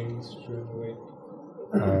evenings during the week,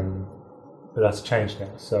 but that's changed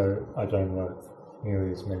now. So I don't work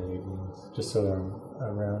nearly as many evenings, just so that I'm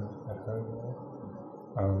around at home more.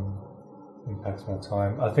 Impacts my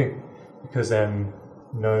time. I think because Em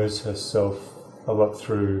knows herself a lot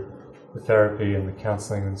through the therapy and the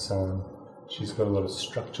counselling and so on, she's got a lot of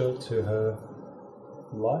structure to her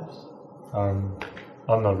life. I'm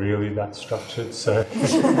not really that structured, so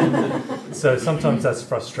so sometimes that's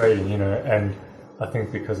frustrating, and I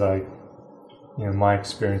think because my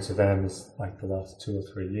experience of Em is like the last 2 or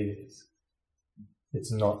 3 years.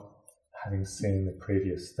 It's not having seen the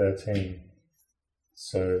previous 13.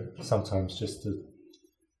 So sometimes just the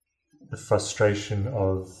frustration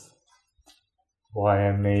of why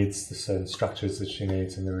Em needs the certain structures that she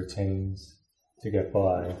needs and the routines to get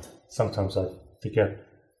by. Sometimes I forget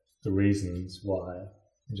the reasons why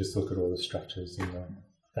and just look at all the structures and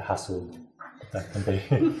the hassle that can be.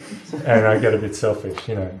 And I get a bit selfish,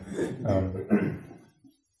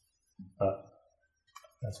 but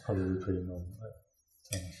that's probably pretty normal.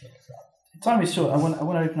 Time is short. I want to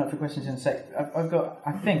open up for questions in a sec. I've got,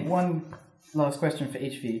 I think, one last question for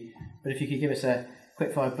each of you, but if you could give us a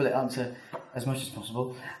quick fire bullet answer as much as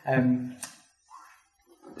possible.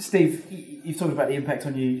 Steve, you've talked about the impact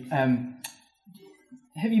on you.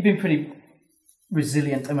 Have you been pretty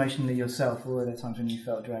resilient emotionally yourself, or were there times when you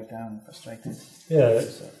felt dragged down and frustrated? Yeah,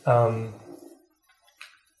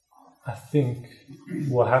 I think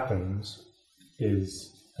what happens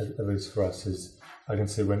is, at least for us, is I can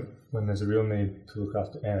see when there's a real need to look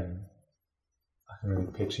after Em, I can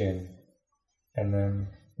really pitch in. And then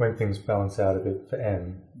when things balance out a bit for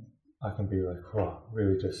M, I can be like, oh,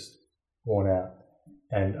 really just worn out.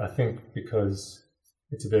 And I think because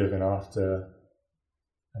it's a bit of an aftermath,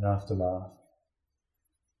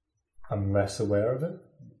 I'm less aware of it.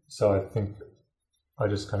 So I think I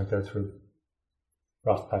just kind of go through a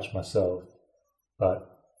rough patch myself,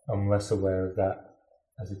 but I'm less aware of that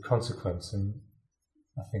as a consequence. And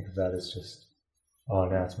I think of that as just, oh,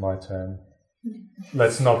 now it's my turn.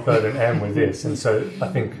 Let's not burden M with this. And so I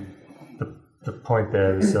think the point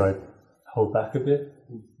there is that I hold back a bit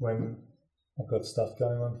when I've got stuff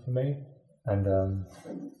going on for me, and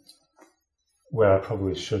where I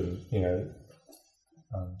probably shouldn't,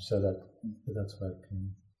 so that's where it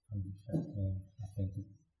can affect me. I think it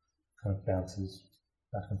kind of bounces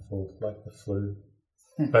back and forth like the flu,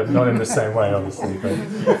 but not in the same way, obviously. But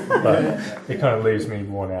it kind of leaves me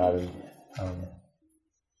worn out,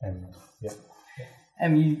 and yeah.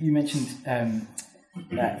 You mentioned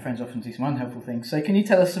that friends often do some unhelpful things. So can you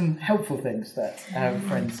tell us some helpful things that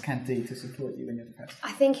friends can do to support you when you're depressed?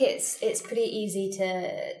 I think it's pretty easy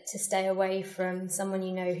to stay away from someone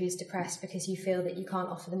you know who's depressed because you feel that you can't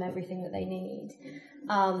offer them everything that they need.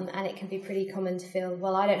 And it can be pretty common to feel,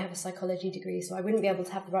 well, I don't have a psychology degree, so I wouldn't be able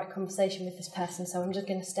to have the right conversation with this person, so I'm just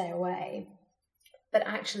going to stay away. But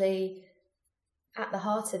actually, at the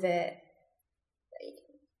heart of it,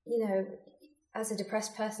 as a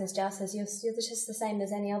depressed person, as Giles says, you're just the same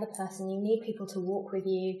as any other person. You need people to walk with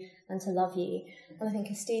you and to love you. And I think,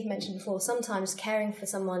 as Steve mentioned before, sometimes caring for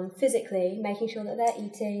someone physically, making sure that they're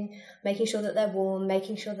eating, making sure that they're warm,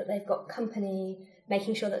 making sure that they've got company,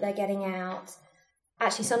 making sure that they're getting out.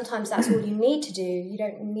 Actually, sometimes that's all you need to do. You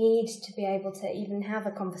don't need to be able to even have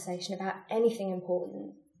a conversation about anything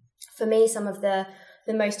important. For me, some of the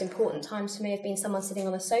most important times for me have been someone sitting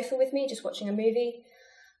on a sofa with me, just watching a movie.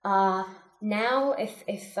 Now,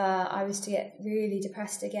 if I was to get really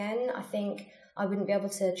depressed again, I think I wouldn't be able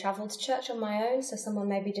to travel to church on my own, so someone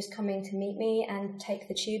maybe just coming to meet me and take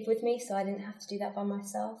the tube with me so I didn't have to do that by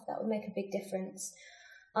myself, that would make a big difference.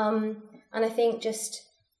 And I think just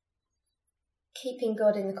keeping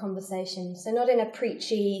God in the conversation, so not in a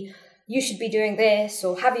preachy, you should be doing this,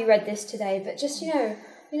 or have you read this today, but just,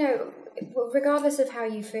 regardless of how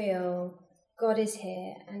you feel, God is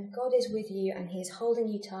here, and God is with you, and He is holding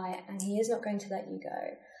you tight, and He is not going to let you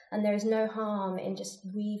go. And there is no harm in just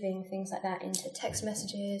weaving things like that into text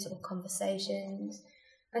messages or conversations.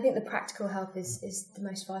 I think the practical help is the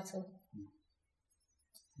most vital.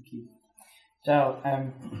 Thank you. Giles,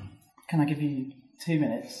 can I give you 2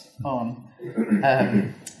 minutes on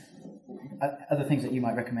other things that you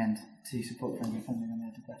might recommend to support friends and family when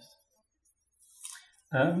they're depressed?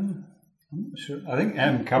 Sure. I think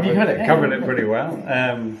M covered it pretty well.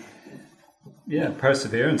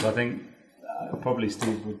 Perseverance. I think probably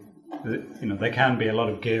Steve would. There can be a lot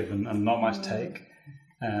of give and not much take.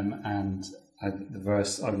 And the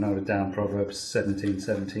verse I've noted down, Proverbs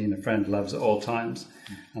 17:17. A friend loves at all times,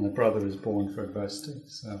 and a brother is born for adversity.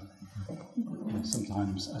 So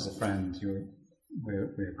sometimes, as a friend,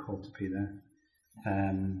 we're called to be there.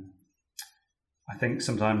 I think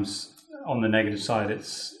sometimes on the negative side,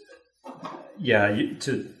 it's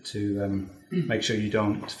to make sure you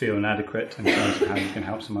don't feel inadequate in terms of how you can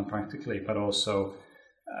help someone practically, but also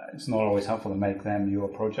it's not always helpful to make them your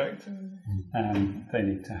project. They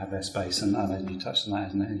need to have their space, and as you touched on that,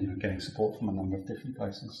 isn't it? Getting support from a number of different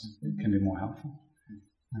places can be more helpful.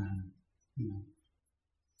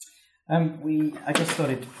 We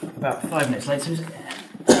started about 5 minutes late, so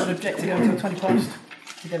I would object to going until 20 past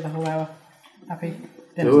to get the whole hour. Happy?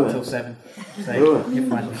 Dinner's until 7, so you're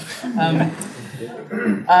fine.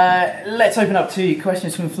 Let's open up to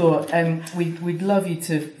questions from the floor. We'd love you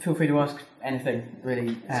to feel free to ask anything,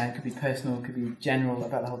 really. It could be personal, it could be general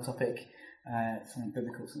about the whole topic, something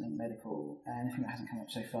biblical, something medical, anything that hasn't come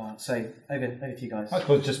up so far. So over to you guys. I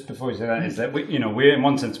suppose just before you say that, is that we're in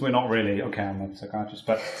one sense, we're not really, okay, I'm not a psychiatrist,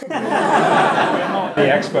 but we're not the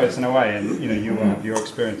experts in a way, and you will have your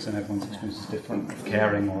experience, and everyone's experience is different of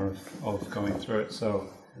caring or of going through it, so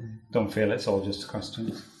don't feel it's all just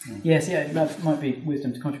questions. Yes, that might be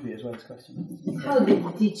wisdom to contribute as well as questions. How did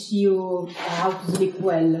it teach you how to sleep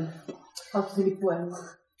well?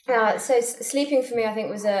 So sleeping for me, I think,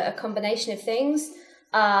 was a combination of things.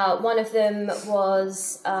 One of them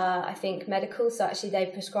was, I think, medical. So actually they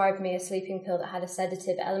prescribed me a sleeping pill that had a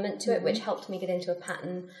sedative element to it, which helped me get into a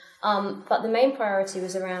pattern. But the main priority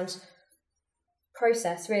was around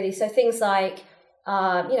process, really. So things like,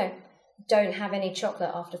 don't have any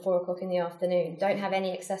chocolate after 4 o'clock in the afternoon. Don't have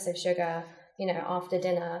any excessive sugar, after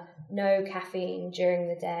dinner. No caffeine during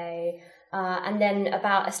the day. And then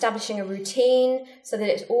about establishing a routine so that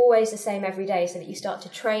it's always the same every day, so that you start to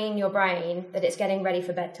train your brain that it's getting ready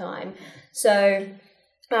for bedtime. So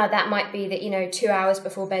that might be that, 2 hours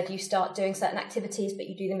before bed you start doing certain activities, but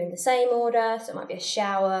you do them in the same order. So it might be a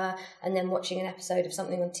shower, and then watching an episode of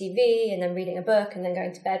something on TV, and then reading a book, and then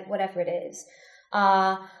going to bed, whatever it is.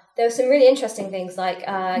 There were some really interesting things like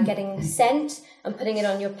getting scent and putting it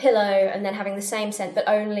on your pillow, and then having the same scent but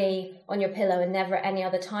only on your pillow and never at any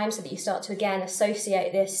other time, so that you start to again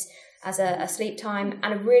associate this as a sleep time.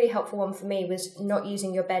 And a really helpful one for me was not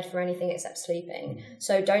using your bed for anything except sleeping.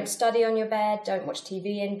 So don't study on your bed, don't watch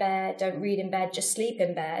TV in bed, don't read in bed, just sleep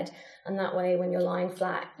in bed. And that way when you're lying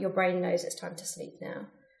flat, your brain knows it's time to sleep now.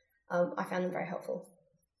 I found them very helpful.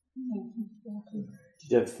 Did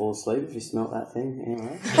you ever fall asleep if you smelt that thing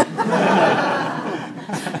anyway?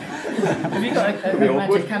 Have you got a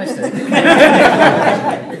magic canister?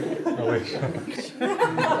 I wish.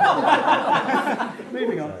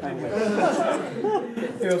 Moving on.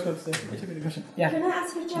 Who else wants to? What's a good question? Yeah. Can I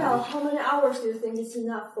ask you, Joe, how many hours do you think is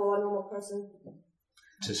enough for a normal person?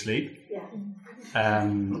 To sleep? Yeah.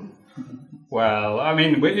 Well, I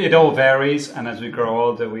mean, it all varies, and as we grow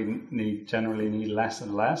older, we generally need less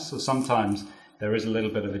and less. So sometimes there is a little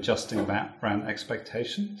bit of adjusting around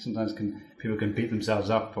expectation. Sometimes people can beat themselves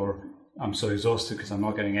up, or I'm so exhausted because I'm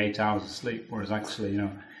not getting 8 hours of sleep, whereas actually,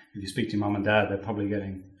 if you speak to mum and dad, they're probably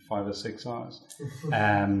getting 5 or 6 hours.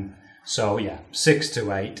 So yeah, 6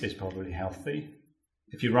 to 8 is probably healthy.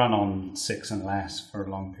 If you run on 6 and less for a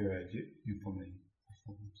long period, you probably have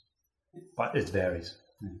problems. But it varies.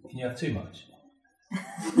 Yeah. Can you have too much?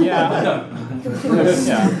 Yeah,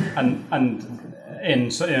 yeah, and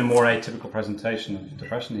in a more atypical presentation of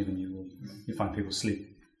depression, even you find people sleep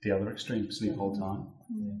the other extreme, sleep all the time.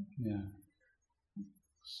 Yeah.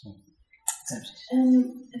 So.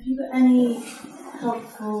 Have you got any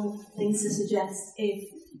helpful things to suggest if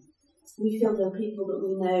we feel there are people that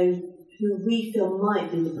we know who we feel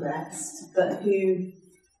might be depressed, but who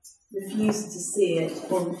refuse to see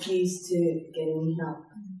it or refuse to get any help?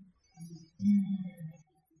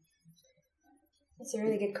 That's a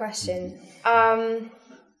really good question. I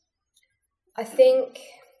think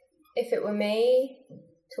if it were me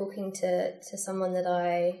talking to someone that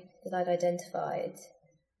I'd identified,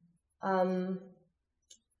 I don't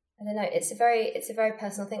know. It's a very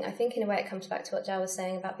personal thing. I think in a way it comes back to what Jal was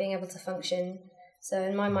saying about being able to function. So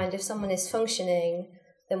in my mind, if someone is functioning,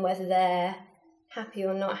 then whether they're happy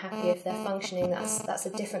or not happy, if they're functioning, that's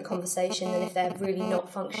a different conversation than if they're really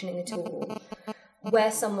not functioning at all.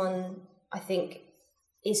 Where someone, I think,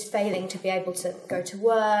 is failing to be able to go to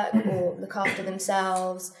work or look after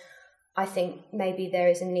themselves, I think maybe there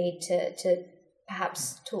is a need to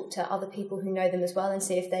perhaps talk to other people who know them as well and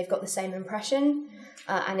see if they've got the same impression.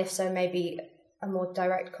 And if so, maybe a more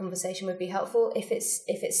direct conversation would be helpful. If it's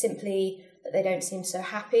simply that they don't seem so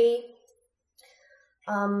happy,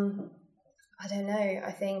 I don't know.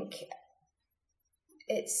 I think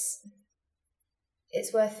it's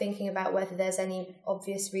worth thinking about whether there's any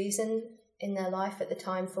obvious reason in their life at the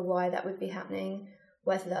time for why that would be happening,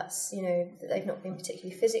 whether that's, that they've not been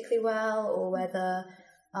particularly physically well, or whether,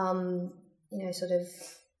 sort of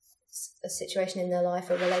a situation in their life,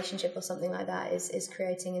 a relationship or something like that is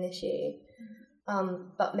creating an issue.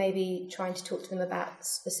 But maybe trying to talk to them about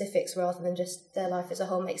specifics rather than just their life as a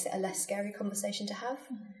whole makes it a less scary conversation to have.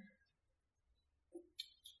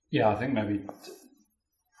 Yeah, I think maybe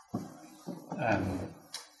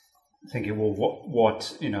thinking, well,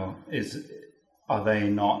 what are they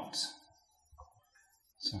not?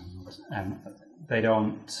 They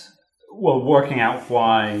don't. Well, working out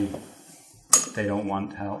why they don't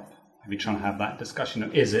want help. Maybe trying to have that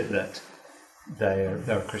discussion. Is it that they're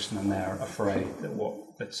a Christian and they're afraid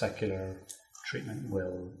that secular treatment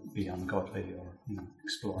will be ungodly, or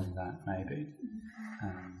exploring that maybe.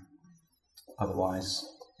 Otherwise,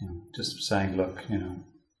 just saying, look,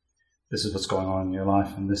 this is what's going on in your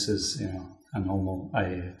life, and this is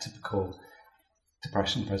a typical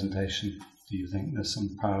depression presentation. Do you think there's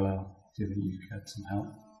some parallel? Do you think you could get some help?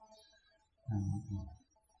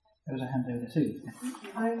 There was a hand over too.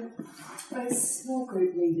 We're small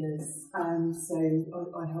group leaders, so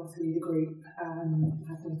I helped lead a group.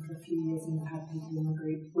 I've done for a few years, and I've had people in the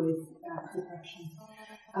group with depression.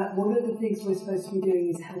 One of the things we're supposed to be doing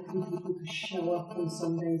is helping people to show up on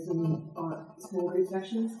Sundays in small group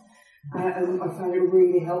sessions. And I found it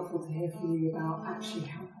really helpful to hear from you about actually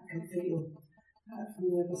how that can feel from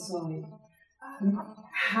the other side.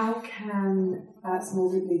 How can small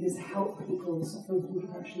group leaders help people suffering from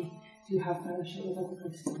depression to have fellowship with other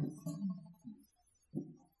Christians?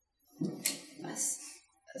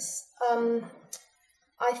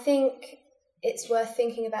 I think it's worth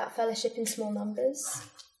thinking about fellowship in small numbers.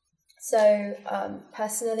 So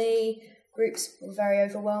personally, groups were very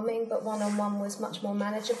overwhelming, but one-on-one was much more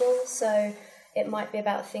manageable. So it might be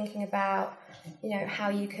about thinking about, how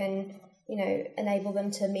you can, enable them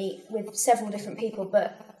to meet with several different people,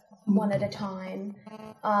 but one at a time.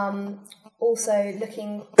 Also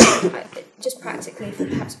looking just practically for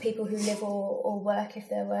perhaps people who live or work, if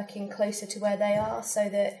they're working closer to where they are, so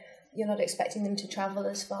that you're not expecting them to travel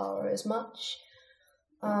as far or as much.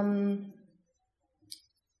 And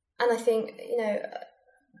I think,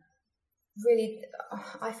 really,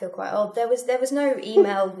 I feel quite old. There was no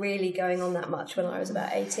email really going on that much when I was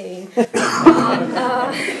about 18.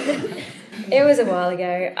 It was a while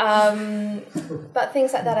ago. But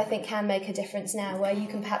things like that I think can make a difference now, where you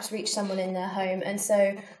can perhaps reach someone in their home. And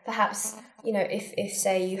so perhaps, if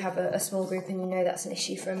say you have a small group and that's an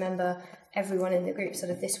issue for a member, everyone in the group, sort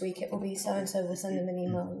of this week it will be so-and-so will send them an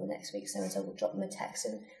email, and the next week so-and-so will drop them a text.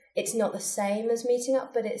 And it's not the same as meeting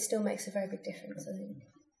up, but it still makes a very big difference, I think.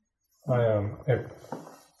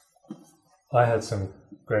 I had some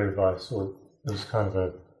great advice, or it was kind of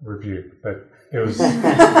a rebuke, but it was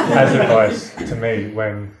as advice to me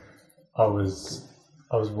when I was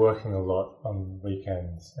working a lot on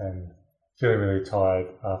weekends and feeling really tired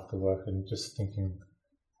after work and just thinking,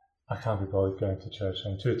 I can't be bothered going to church.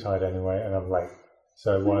 I'm too tired anyway, and I'm late,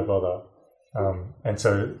 so why bother? And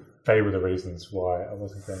so they were the reasons why I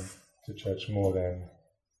wasn't going to church more than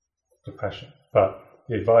depression. But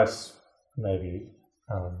the advice maybe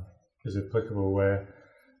is applicable where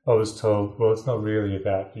I was told, well, it's not really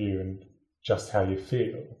about you and just how you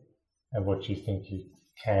feel and what you think you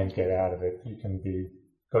can get out of it.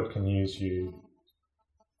 God can use you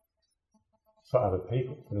for other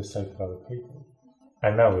people, for the sake of other people.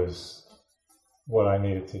 And that was what I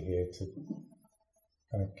needed to hear to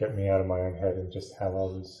kind of get me out of my own head and just how I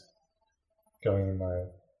was going in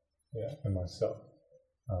myself.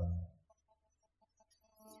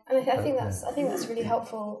 And I think that's really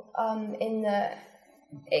helpful. In that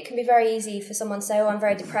it can be very easy for someone to say, "Oh, I'm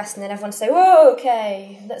very depressed," and then everyone to say, "Whoa,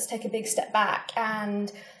 okay, let's take a big step back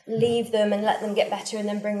and leave them and let them get better, and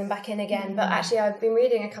then bring them back in again." But actually, I've been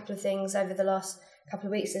reading a couple of things over the last couple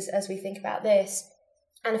of weeks as we think about this.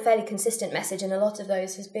 And a fairly consistent message in a lot of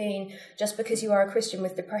those has been, just because you are a Christian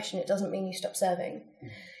with depression, it doesn't mean you stop serving.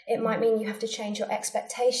 It might mean you have to change your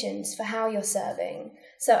expectations for how you're serving.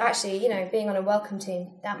 So actually, being on a welcome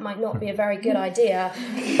team, that might not be a very good idea,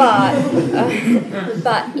 but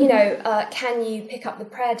can you pick up the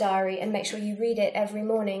prayer diary and make sure you read it every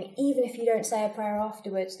morning, even if you don't say a prayer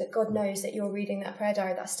afterwards, that God knows that you're reading that prayer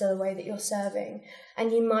diary, that's still a way that you're serving.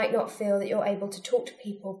 And you might not feel that you're able to talk to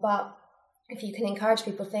people, but if you can encourage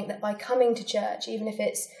people, think that by coming to church, even if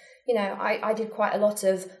it's, I did quite a lot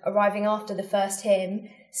of arriving after the first hymn,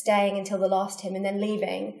 staying until the last hymn and then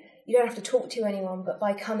leaving. You don't have to talk to anyone, but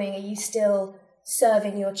by coming, are you still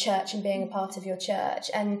serving your church and being a part of your church,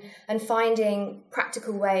 and finding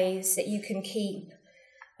practical ways that you can keep,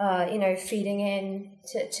 feeding in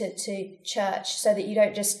to church, so that you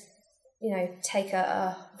don't just, take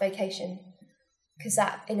a vacation. Because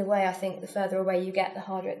that, in a way, I think the further away you get, the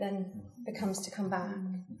harder it then becomes to come back.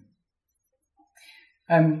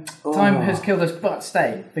 Time has killed us, but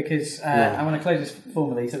stay, because I want to close this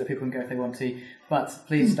formally so that people can go if they want to, but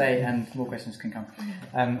please stay and more questions can come.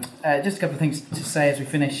 Just a couple of things to say as we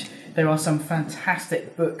finish. There are some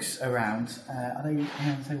fantastic books around. Are they on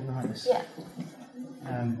the table behind us? Yeah.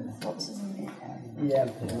 Yeah.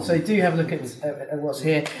 So do have a look at what's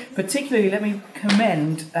here. Particularly, let me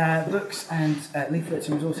commend books and leaflets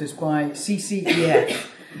and resources by CCEF,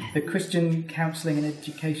 the Christian Counselling and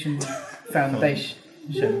Education Foundation.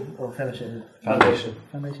 Or Fellowship?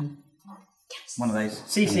 Foundation? One of those.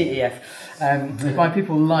 CCEF. By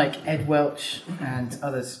people like Ed Welch and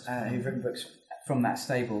others who've written books from that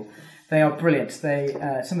stable. They are brilliant.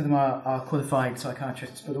 Some of them are qualified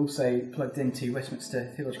psychiatrists, but also plugged into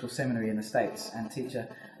Westminster Theological Seminary in the States and teach a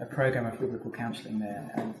program of biblical counselling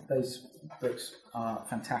there. And those books are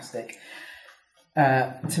fantastic.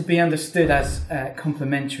 To be understood as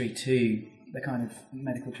complementary to the kind of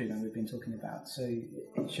medical treatment we've been talking about. So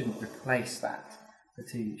it shouldn't replace that. The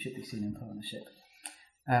two should be seen in partnership.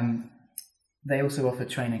 They also offer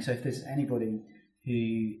training. So if there's anybody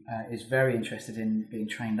who is very interested in being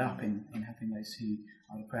trained up in helping those who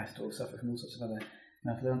are depressed or suffer from all sorts of other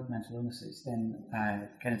mental illnesses, then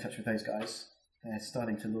get in touch with those guys. They're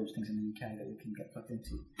starting to launch things in the UK that we can get plugged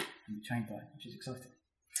into and be trained by, which is exciting.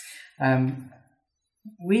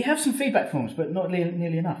 We have some feedback forms, but not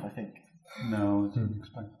nearly enough, I think. No, I didn't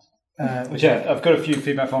expect. I've got a few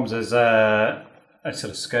feedback forms. There's a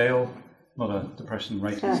sort of scale not a depression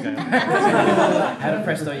rating scale. How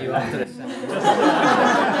depressed are you after this?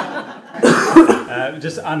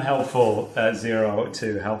 Just unhelpful 0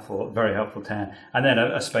 to helpful, very helpful 10, and then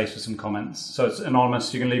a space for some comments. So it's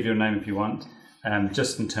anonymous. You can leave your name if you want.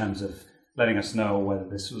 Just in terms of letting us know whether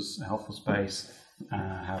this was a helpful space,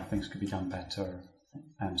 how things could be done better.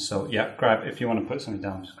 So yeah, grab if you want to put something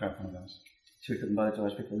down. Just grab one of those. Should we put them both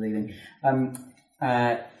as people are leading?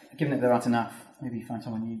 Given that there aren't enough, maybe you find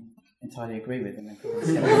someone you entirely agree with. And then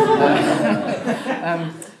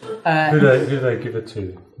who do they give it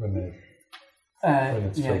to when they?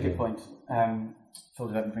 Yeah, good point.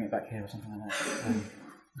 Fold it up and bring it back here or something like that.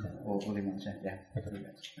 Or leave it on the chair. Yeah.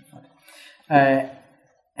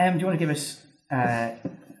 Do you want to give us a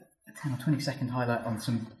 10 or 20 second highlight on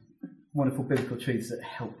some wonderful biblical truths that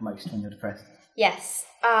help most when you're depressed? Yes.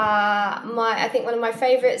 I think one of my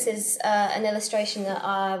favourites is an illustration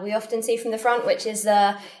that we often see from the front, which is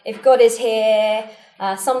if God is here,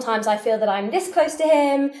 sometimes I feel that I'm this close to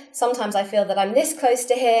him, sometimes I feel that I'm this close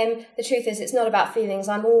to him. The truth is it's not about feelings,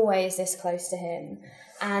 I'm always this close to him.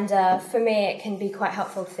 And for me it can be quite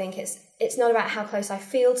helpful to think it's not about how close I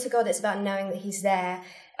feel to God, it's about knowing that he's there.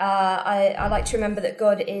 I like to remember that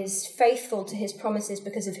God is faithful to his promises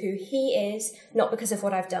because of who he is, not because of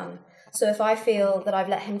what I've done. So if I feel that I've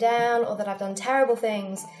let him down or that I've done terrible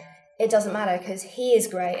things, it doesn't matter because he is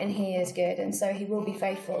great and he is good, and so he will be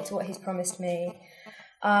faithful to what he's promised me.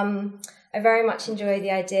 I very much enjoy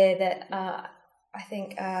the idea that I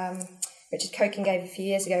think Richard Coken gave a few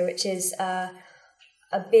years ago, which is a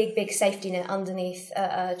big safety net underneath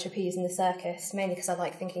a trapeze in the circus, mainly because I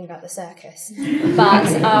like thinking about the circus. But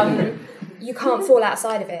you can't fall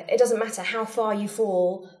outside of it. It doesn't matter how far you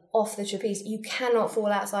fall off the trapeze, you cannot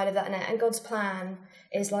fall outside of that net. And God's plan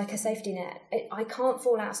is like a safety net. I can't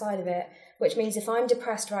fall outside of it, which means if I'm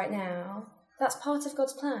depressed right now, that's part of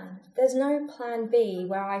God's plan. There's no plan B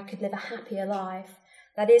where I could live a happier life.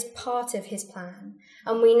 That is part of his plan.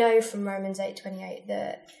 And we know from Romans 8:28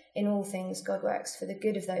 that in all things God works for the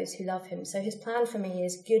good of those who love him. So his plan for me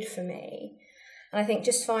is good for me. And I think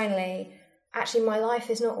just finally, actually my life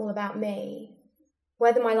is not all about me.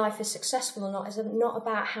 Whether my life is successful or not is not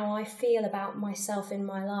about how I feel about myself in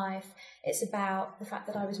my life. It's about the fact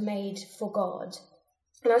that I was made for God.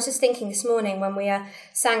 And I was just thinking this morning when we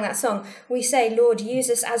sang that song, we say, Lord, use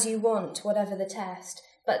us as you want, whatever the test.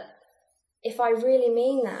 But if I really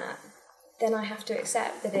mean that, then I have to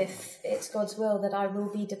accept that if it's God's will that I will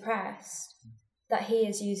be depressed, that he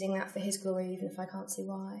is using that for his glory, even if I can't see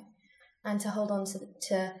why. And to hold on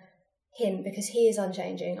to him, because he is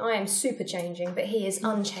unchanging. I am super changing, but he is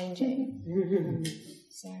unchanging.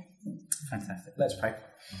 So. Fantastic. Let's pray.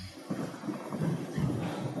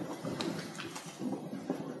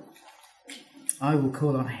 I will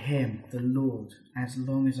call on him, the Lord, as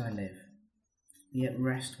long as I live. Yet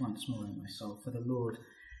rest once more in my soul, for the Lord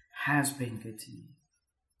has been good to you.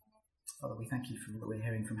 Father, we thank you for what we're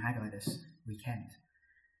hearing from Haggai this weekend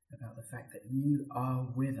about the fact that you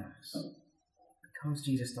are with us. Because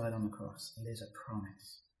Jesus died on the cross, it is a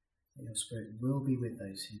promise that your Spirit will be with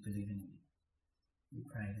those who believe in you. We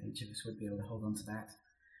pray that each of us would be able to hold on to that.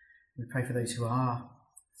 We pray for those who are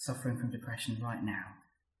suffering from depression right now,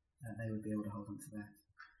 that they would be able to hold on to that.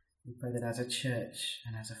 We pray that as a church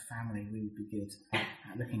and as a family, we would be good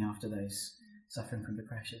at looking after those suffering from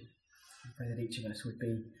depression. We pray that each of us would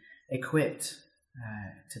be equipped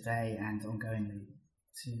today and ongoingly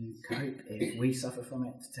to cope if we suffer from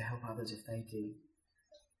it, to help others if they do.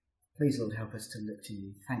 Please, Lord, help us to look to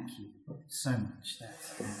you. Thank you so much that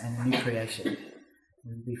in a new creation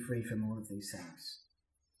we will be free from all of these things.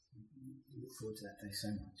 We look forward to that day so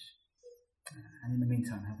much. And in the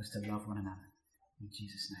meantime, help us to love one another. In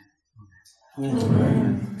Jesus' name.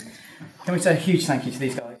 Amen. Can we say a huge thank you to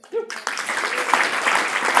these guys?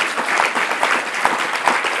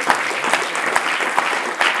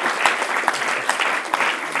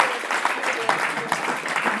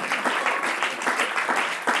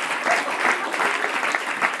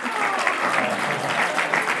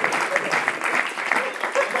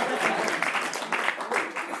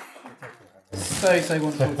 So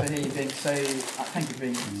wonderful to hear you being so. Thank you for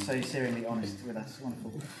being so searingly honest with us.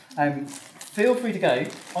 Wonderful. Feel free to go.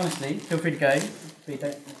 Honestly, feel free to go.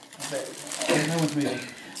 No one's moving.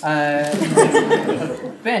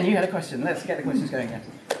 Ben, you had a question. Let's get the questions going again.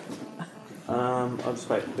 I'll just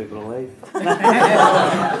wait for people to leave.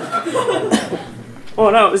 Oh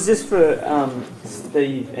no, it was just for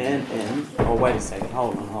Steve and oh wait a second.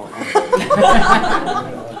 Hold on.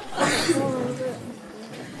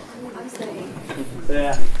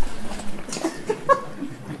 Yeah. Is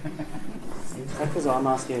that because I'm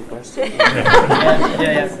asking a question?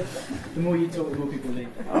 Yeah. The more you talk, the more people leave.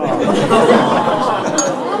 Oh.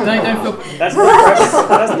 Don't feel. That's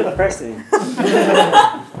depressing.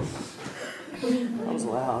 That was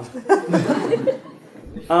loud.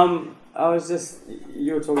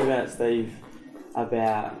 You were talking about, Steve,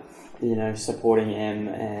 about, supporting Em,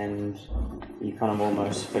 and you kind of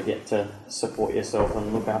almost forget to support yourself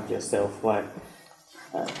and look after yourself. Like,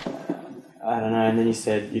 I don't know, and then you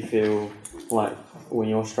said you feel like when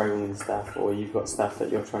you're struggling with stuff, or you've got stuff that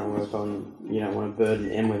you're trying to work on, you don't want to burden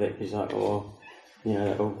Em with it because you're like,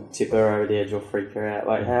 it'll tip her over the edge or freak her out.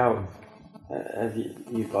 Like, how have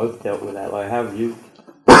you both dealt with that? Like, how do you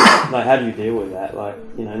deal with that? Like,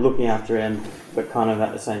 looking after Em, but kind of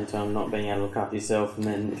at the same time not being able to look after yourself, and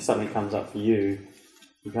then if something comes up for you,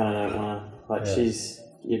 you kind of don't want to, like, she's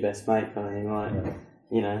your best mate kind of thing, like,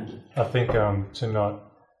 I think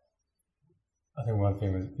one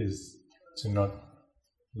thing is to not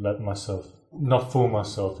fool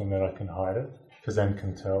myself in that I can hide it, because Em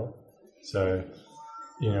can tell. So,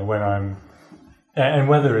 when I'm, and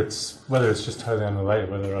whether it's just totally unrelated,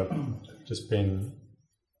 whether I've just been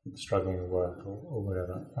struggling with work or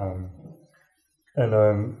whatever,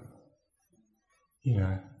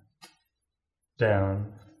 down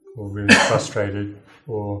or really frustrated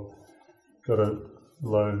or got a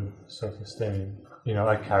low self-esteem,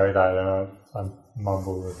 I carry that and I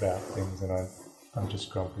mumble about things and I'm just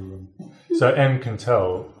grumpy. And so Em can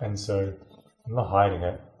tell, and so I'm not hiding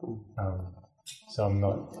it. So I'm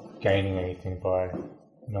not gaining anything by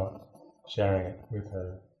not sharing it with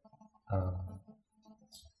her.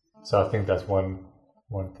 So I think that's one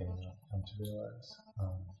thing that I've come to realise.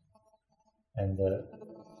 And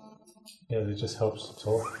it just helps to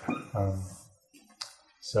talk.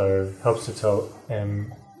 So it helps to tell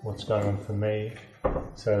Em what's going on for me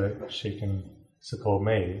so that she can support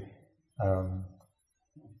me.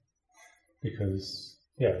 Because,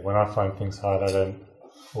 when I find things hard, I don't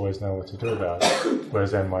always know what to do about it.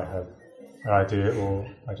 Whereas Em might have an idea, or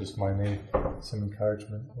I just might need some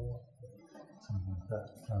encouragement or something like that.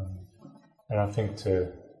 And I think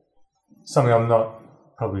something I'm not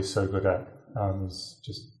probably so good at is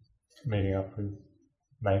just meeting up with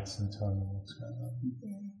mates and telling them what's going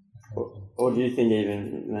on. Or do you think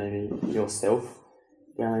even maybe yourself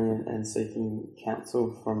going and seeking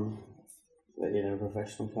counsel from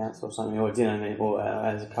professional counsel or something, or or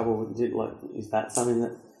as a couple, is that something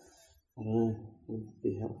that would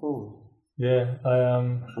be helpful? Yeah,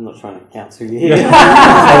 I'm not trying to counsel you here.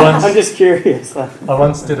 I'm just curious. I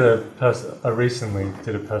recently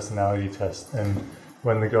did a personality test, and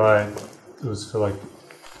when the guy, it was for like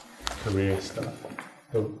career stuff,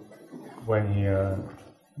 but when he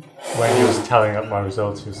was tallying up my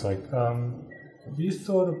results, he was like, have you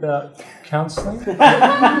thought about counselling? And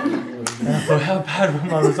I thought, how bad were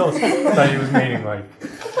my results? So he was meaning like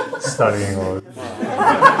studying or...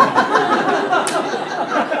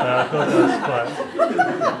 I thought that was quite...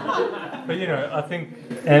 But I think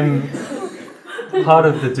part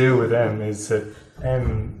of the deal with Em is that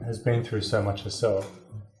Em has been through so much herself,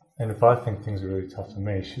 and if I think things are really tough for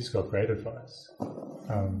me, she's got great advice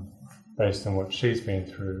based on what she's been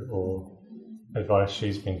through or advice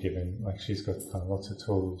she's been given. Like, she's got lots of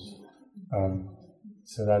tools,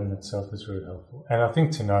 so that in itself is really helpful. And I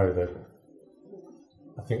think to know that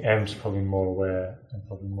Em's probably more aware and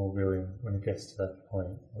probably more willing when it gets to that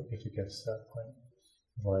point, or if it gets to that point,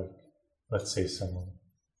 like, let's see someone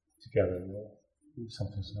together where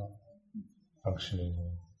something's not functioning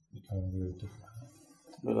or becoming really difficult.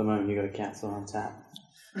 But at the moment, you got a counsellor on tap.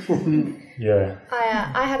 Yeah.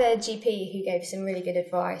 I had a GP who gave some really good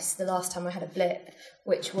advice the last time I had a blip,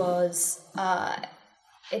 which was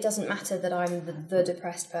it doesn't matter that I'm the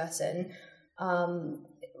depressed person.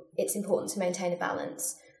 It's important to maintain a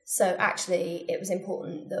balance. So actually, it was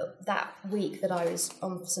important that week that I was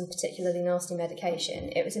on some particularly nasty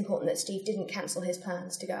medication, it was important that Steve didn't cancel his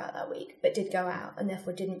plans to go out that week, but did go out and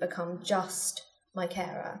therefore didn't become just my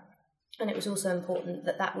carer. And it was also important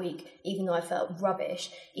that week, even though I felt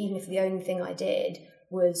rubbish, even if the only thing I did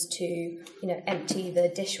was to, empty the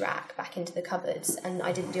dish rack back into the cupboards and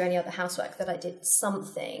I didn't do any other housework, that I did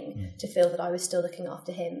something to feel that I was still looking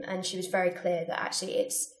after him. And she was very clear that actually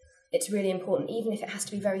it's really important, even if it has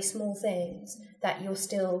to be very small things, that you're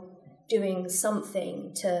still doing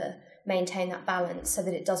something to maintain that balance so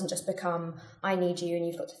that it doesn't just become, I need you and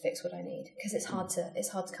you've got to fix what I need. Because it's hard to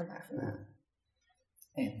come back from that.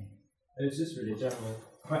 It was just really a general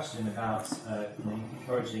question about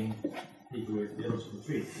encouraging people with theological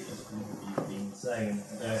truth, which is kind of what you've been saying.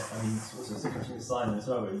 Also it's a question of Simon as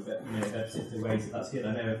well, really, but there are particular ways that's good.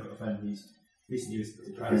 I know I've got a friend who's recently was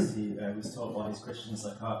depressed. He was told by his Christian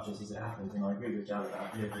psychiatrist as it happened, and I agree with Jared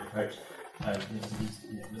about the approach. It doesn't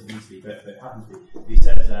need to be, but it happened to be. He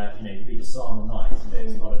said, you read a psalm a night,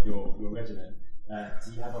 it's part of your regimen.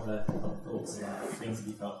 Do you have other thoughts about things that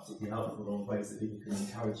you felt particularly helpful, or ways that people can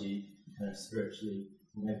encourage you kind of spiritually,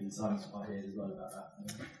 maybe some ideas as well about that?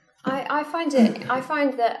 I find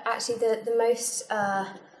that actually the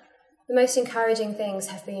most encouraging things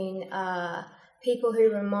have been people who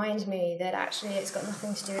remind me that actually it's got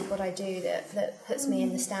nothing to do with what I do that puts me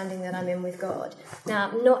in the standing that I'm in with God. Now,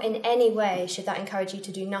 not in any way should that encourage you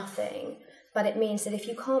to do nothing, but it means that if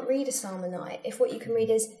you can't read a psalm a night, if what you can read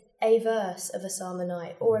is a verse of a psalm a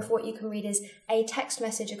night, or if what you can read is a text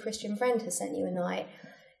message a Christian friend has sent you a night,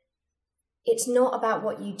 it's not about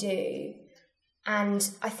what you do. And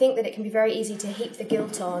I think that it can be very easy to heap the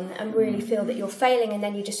guilt on and really feel that you're failing, and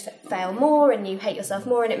then you just fail more and you hate yourself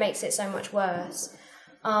more, and it makes it so much worse.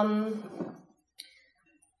 I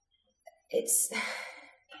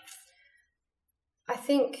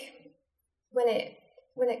think when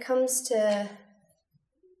it comes to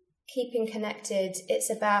keeping connected, it's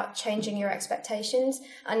about changing your expectations.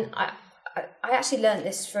 And I actually learned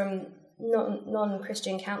this from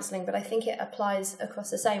non-Christian counselling, but I think it applies across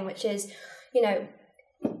the same, which is,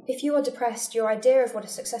 if you are depressed, your idea of what a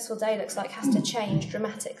successful day looks like has to change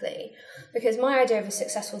dramatically. Because my idea of a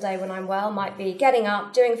successful day when I'm well might be getting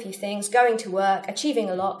up, doing a few things, going to work, achieving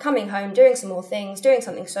a lot, coming home, doing some more things, doing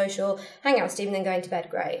something social, hanging out with Stephen, then going to bed.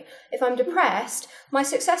 Great. If I'm depressed, my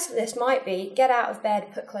success list might be get out of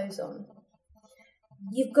bed, put clothes on.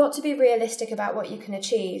 You've got to be realistic about what you can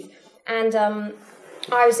achieve. And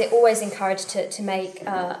I was always encouraged to make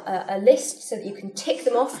a list so that you can tick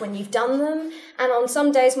them off when you've done them. And on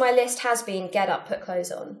some days, my list has been get up, put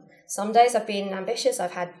clothes on. Some days I've been ambitious.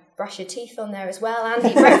 I've had brush your teeth on there as well and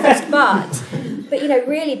eat breakfast. But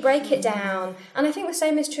really break it down. And I think the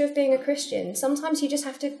same is true of being a Christian. Sometimes you just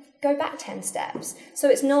have to go back 10 steps. So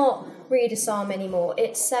it's not read a psalm anymore.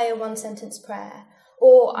 It's say a one-sentence prayer.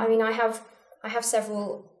 Or, I have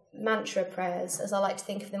several mantra prayers, as I like to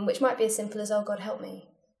think of them, which might be as simple as, oh, God, help me.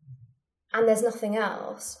 And there's nothing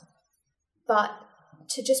else. But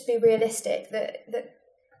to just be realistic, that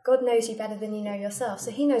God knows you better than you know yourself.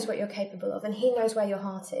 So he knows what you're capable of, and he knows where your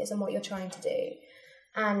heart is and what you're trying to do.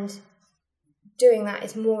 And doing that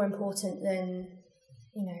is more important than,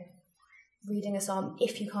 reading a psalm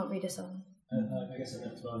if you can't read a psalm. And I guess I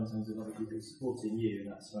meant as well in terms of other people supporting you,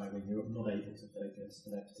 and that's why when you're not able to focus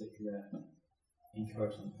on a particular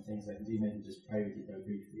encouragement for things they can do, maybe just pray with you very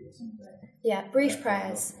briefly or something. Yeah, brief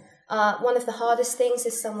prayers. One of the hardest things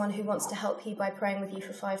is someone who wants to help you by praying with you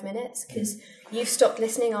for 5 minutes, because you've stopped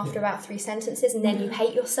listening after about 3 sentences and then you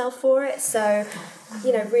hate yourself for it. So,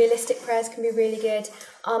 realistic prayers can be really good.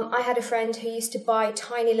 I had a friend who used to buy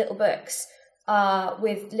tiny little books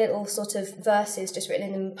with little sort of verses just written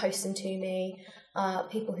in them, post them to me,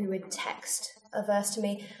 people who would text a verse to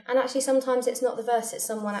me. And actually sometimes it's not the verse, it's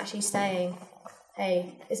someone actually saying,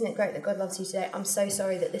 hey, isn't it great that God loves you today? I'm so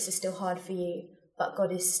sorry that this is still hard for you, but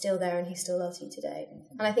God is still there and he still loves you today.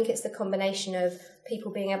 And I think it's the combination of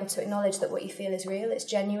people being able to acknowledge that what you feel is real, it's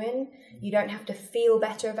genuine. You don't have to feel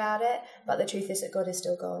better about it, but the truth is that God is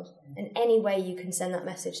still God. And any way you can send that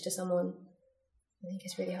message to someone, I think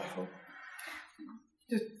is really helpful.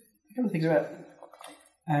 Just a couple of things about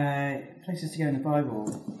places to go in the Bible.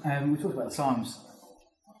 We talked about the Psalms.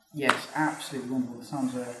 Yes, absolutely wonderful. The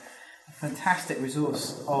Psalms are a fantastic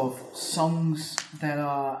resource of songs that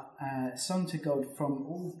are sung to God from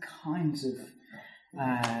all kinds of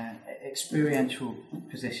experiential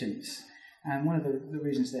positions. And one of the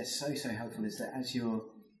reasons they're so helpful is that as you're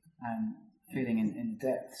feeling in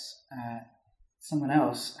depths, someone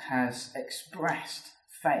else has expressed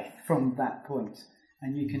faith from that point,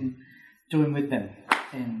 and you can join with them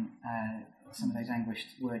in some of those anguished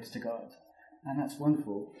words to God, and that's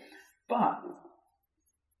wonderful. But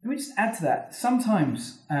let me just add to that.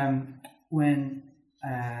 Sometimes when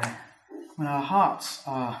our hearts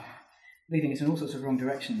are leading us in all sorts of wrong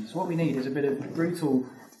directions, what we need is a bit of brutal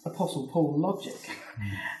Apostle Paul logic,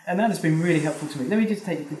 and that has been really helpful to me. Let me just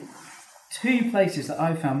take you to 2 places that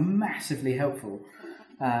I found massively helpful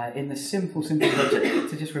in the simple logic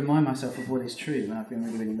to just remind myself of what is true when I've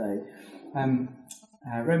been really low.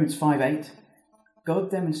 Romans 5:8, God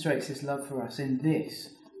demonstrates his love for us in this: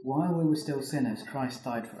 while we were still sinners, Christ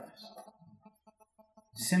died for us.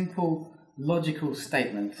 Simple, logical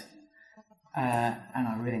statement, and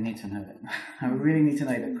I really need to know it. I really need to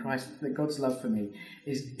know that God's love for me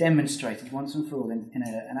is demonstrated once and for all in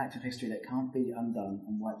an act of history that can't be undone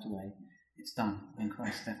and wiped away. It's done in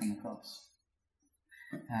Christ's death on the cross.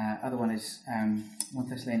 Other one is 1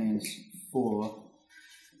 Thessalonians 4,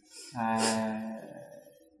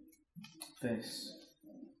 verse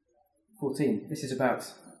 14. This is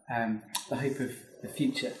about the hope of the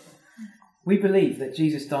future. We believe that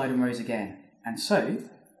Jesus died and rose again, and so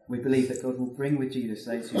we believe that God will bring with Jesus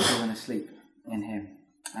those who have fallen asleep in him.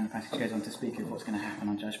 And the passage goes on to speak of what's going to happen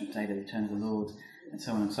on Judgment Day, the return of the Lord, and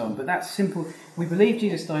so on and so on. But that's simple. We believe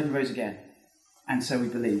Jesus died and rose again, and so we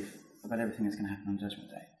believe about everything that's going to happen on Judgment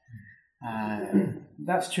Day.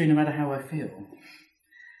 That's true no matter how I feel.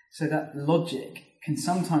 So that logic can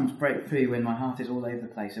sometimes break through when my heart is all over the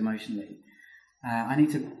place emotionally. I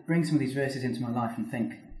need to bring some of these verses into my life and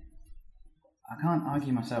think, I can't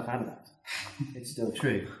argue myself out of that. It's still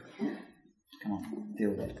true. Come on,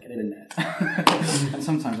 deal with it, get it in there. And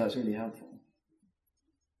sometimes that's really helpful.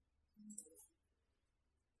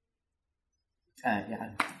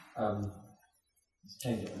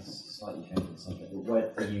 Slightly changing the subject, but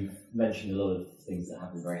where you've mentioned a lot of things that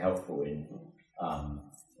have been very helpful in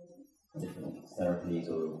different therapies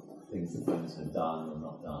or things that friends have done or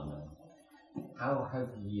not done. How have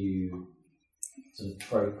you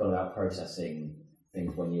sort of gone about processing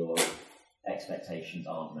things when your expectations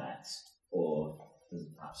aren't met, or there's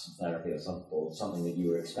perhaps some therapy or something that you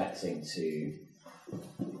were expecting to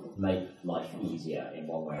make life easier in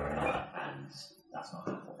one way or another, and that's not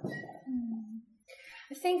happening?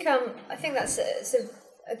 I think that's a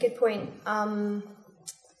good point.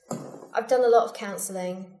 I've done a lot of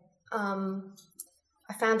counselling.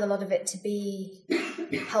 I found a lot of it to be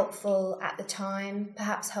helpful at the time,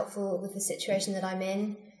 perhaps helpful with the situation that I'm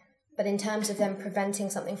in. But in terms of them preventing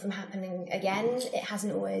something from happening again, it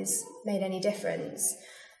hasn't always made any difference.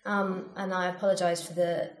 And I apologise for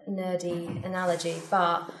the nerdy analogy,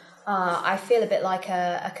 but I feel a bit like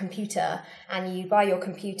a computer, and you buy your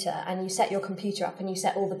computer and you set your computer up and you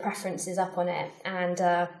set all the preferences up on it, and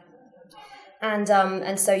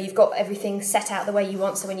so you've got everything set out the way you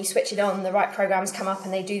want, so when you switch it on, the right programs come up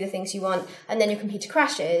and they do the things you want, and then your computer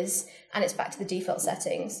crashes and it's back to the default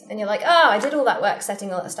settings, and you're like, I did all that work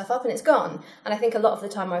setting all that stuff up and it's gone. And I think a lot of the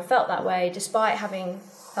time I've felt that way, despite having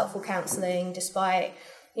helpful counselling, despite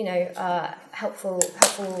helpful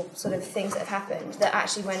sort of things that have happened, that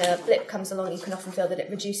actually when a blip comes along, you can often feel that it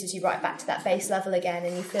reduces you right back to that base level again,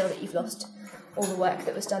 and you feel that you've lost all the work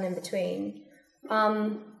that was done in between.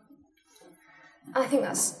 I think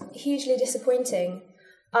that's hugely disappointing.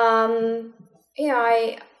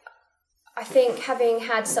 I think having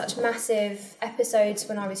had such massive episodes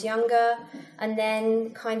when I was younger, and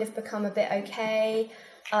then kind of become a bit okay,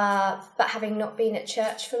 but having not been at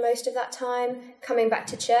church for most of that time, coming back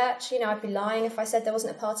to church, I'd be lying if I said there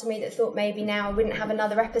wasn't a part of me that thought maybe now I wouldn't have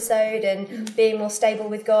another episode, and being more stable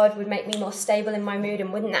with God would make me more stable in my mood,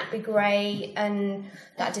 and wouldn't that be great? And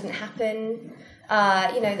that didn't happen.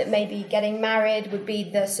 That maybe getting married would be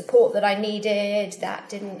the support that I needed. That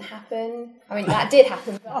didn't happen. I mean, that did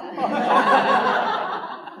happen. I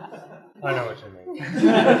know what you mean.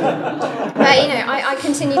 But, I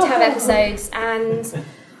continue to have episodes, and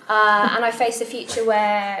I face a future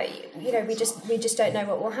where, we just don't know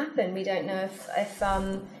what will happen. We don't know if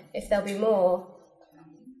there'll be more.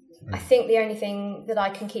 I think the only thing that I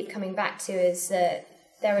can keep coming back to is that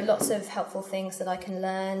there are lots of helpful things that I can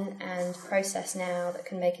learn and process now that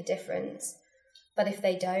can make a difference. But if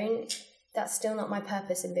they don't, that's still not my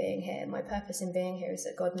purpose in being here. My purpose in being here is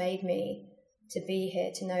that God made me to be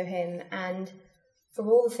here, to know him. And for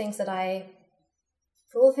all the things that I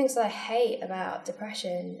hate about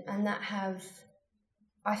depression, and that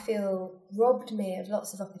I feel robbed me of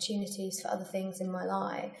lots of opportunities for other things in my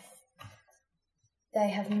life,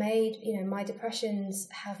 they have made, my depressions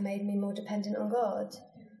have made me more dependent on God.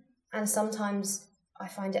 And sometimes I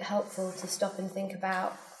find it helpful to stop and think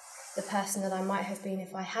about the person that I might have been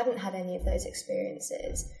if I hadn't had any of those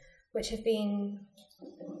experiences, which have been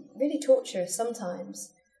really torturous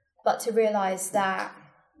sometimes, but to realise that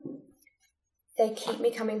they keep me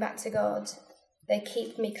coming back to God. They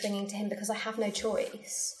keep me clinging to him because I have no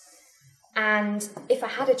choice. And if I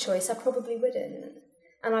had a choice, I probably wouldn't.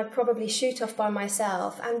 And I'd probably shoot off by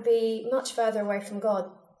myself and be much further away from God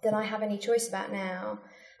than I have any choice about now.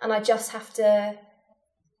 And I just have to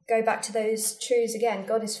go back to those truths again.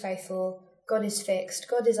 God is faithful, God is fixed,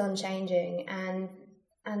 God is unchanging, and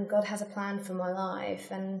God has a plan for my life.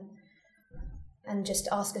 And just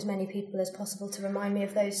ask as many people as possible to remind me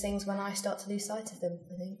of those things when I start to lose sight of them,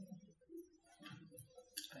 I think.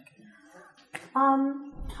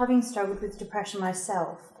 Having struggled with depression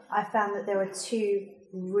myself, I found that there were two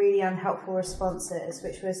really unhelpful responses,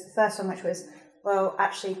 which was the first one, which was, well,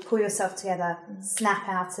 actually pull yourself together, snap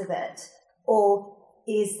out of it, or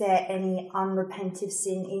is there any unrepentive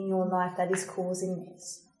sin in your life that is causing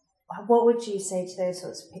this? what would you say to those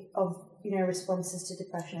sorts of responses to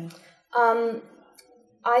depression?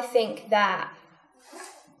 I think that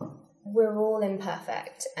we're all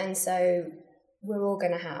imperfect, and so we're all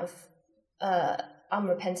going to have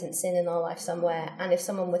unrepentant sin in our life somewhere. And if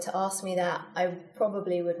someone were to ask me that, I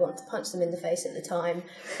probably would want to punch them in the face at the time.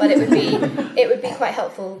 But it would be quite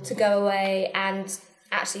helpful to go away and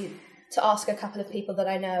actually to ask a couple of people that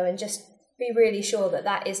I know and just be really sure that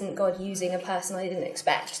that isn't God using a person I didn't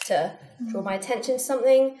expect to draw my attention to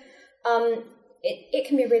something. It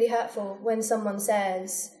can be really hurtful when someone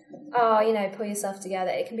says, pull yourself together.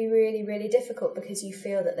 It can be really, really difficult because you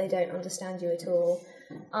feel that they don't understand you at all.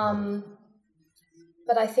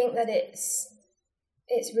 But I think that it's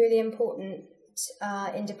really important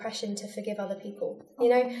in depression to forgive other people.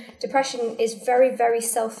 Depression is very, very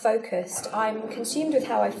self-focused. I'm consumed with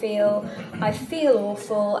how I feel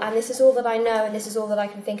awful, and this is all that I know, and this is all that I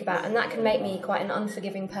can think about, and that can make me quite an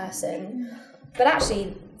unforgiving person. But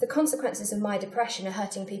actually, the consequences of my depression are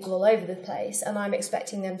hurting people all over the place, and I'm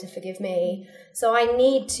expecting them to forgive me. So I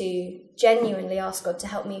need to genuinely ask God to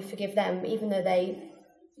help me forgive them, even though they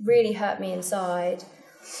really hurt me inside,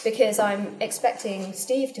 because I'm expecting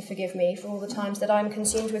Steve to forgive me for all the times that I'm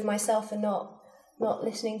consumed with myself and not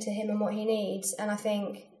listening to him and what he needs. And I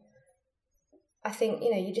think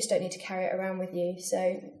you just don't need to carry it around with you.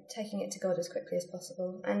 So taking it to God as quickly as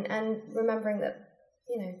possible, and remembering that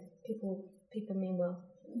people mean well.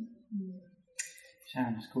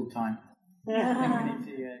 Sharon, it's call time. I think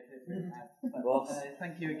we need to.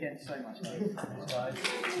 Thank you again so much.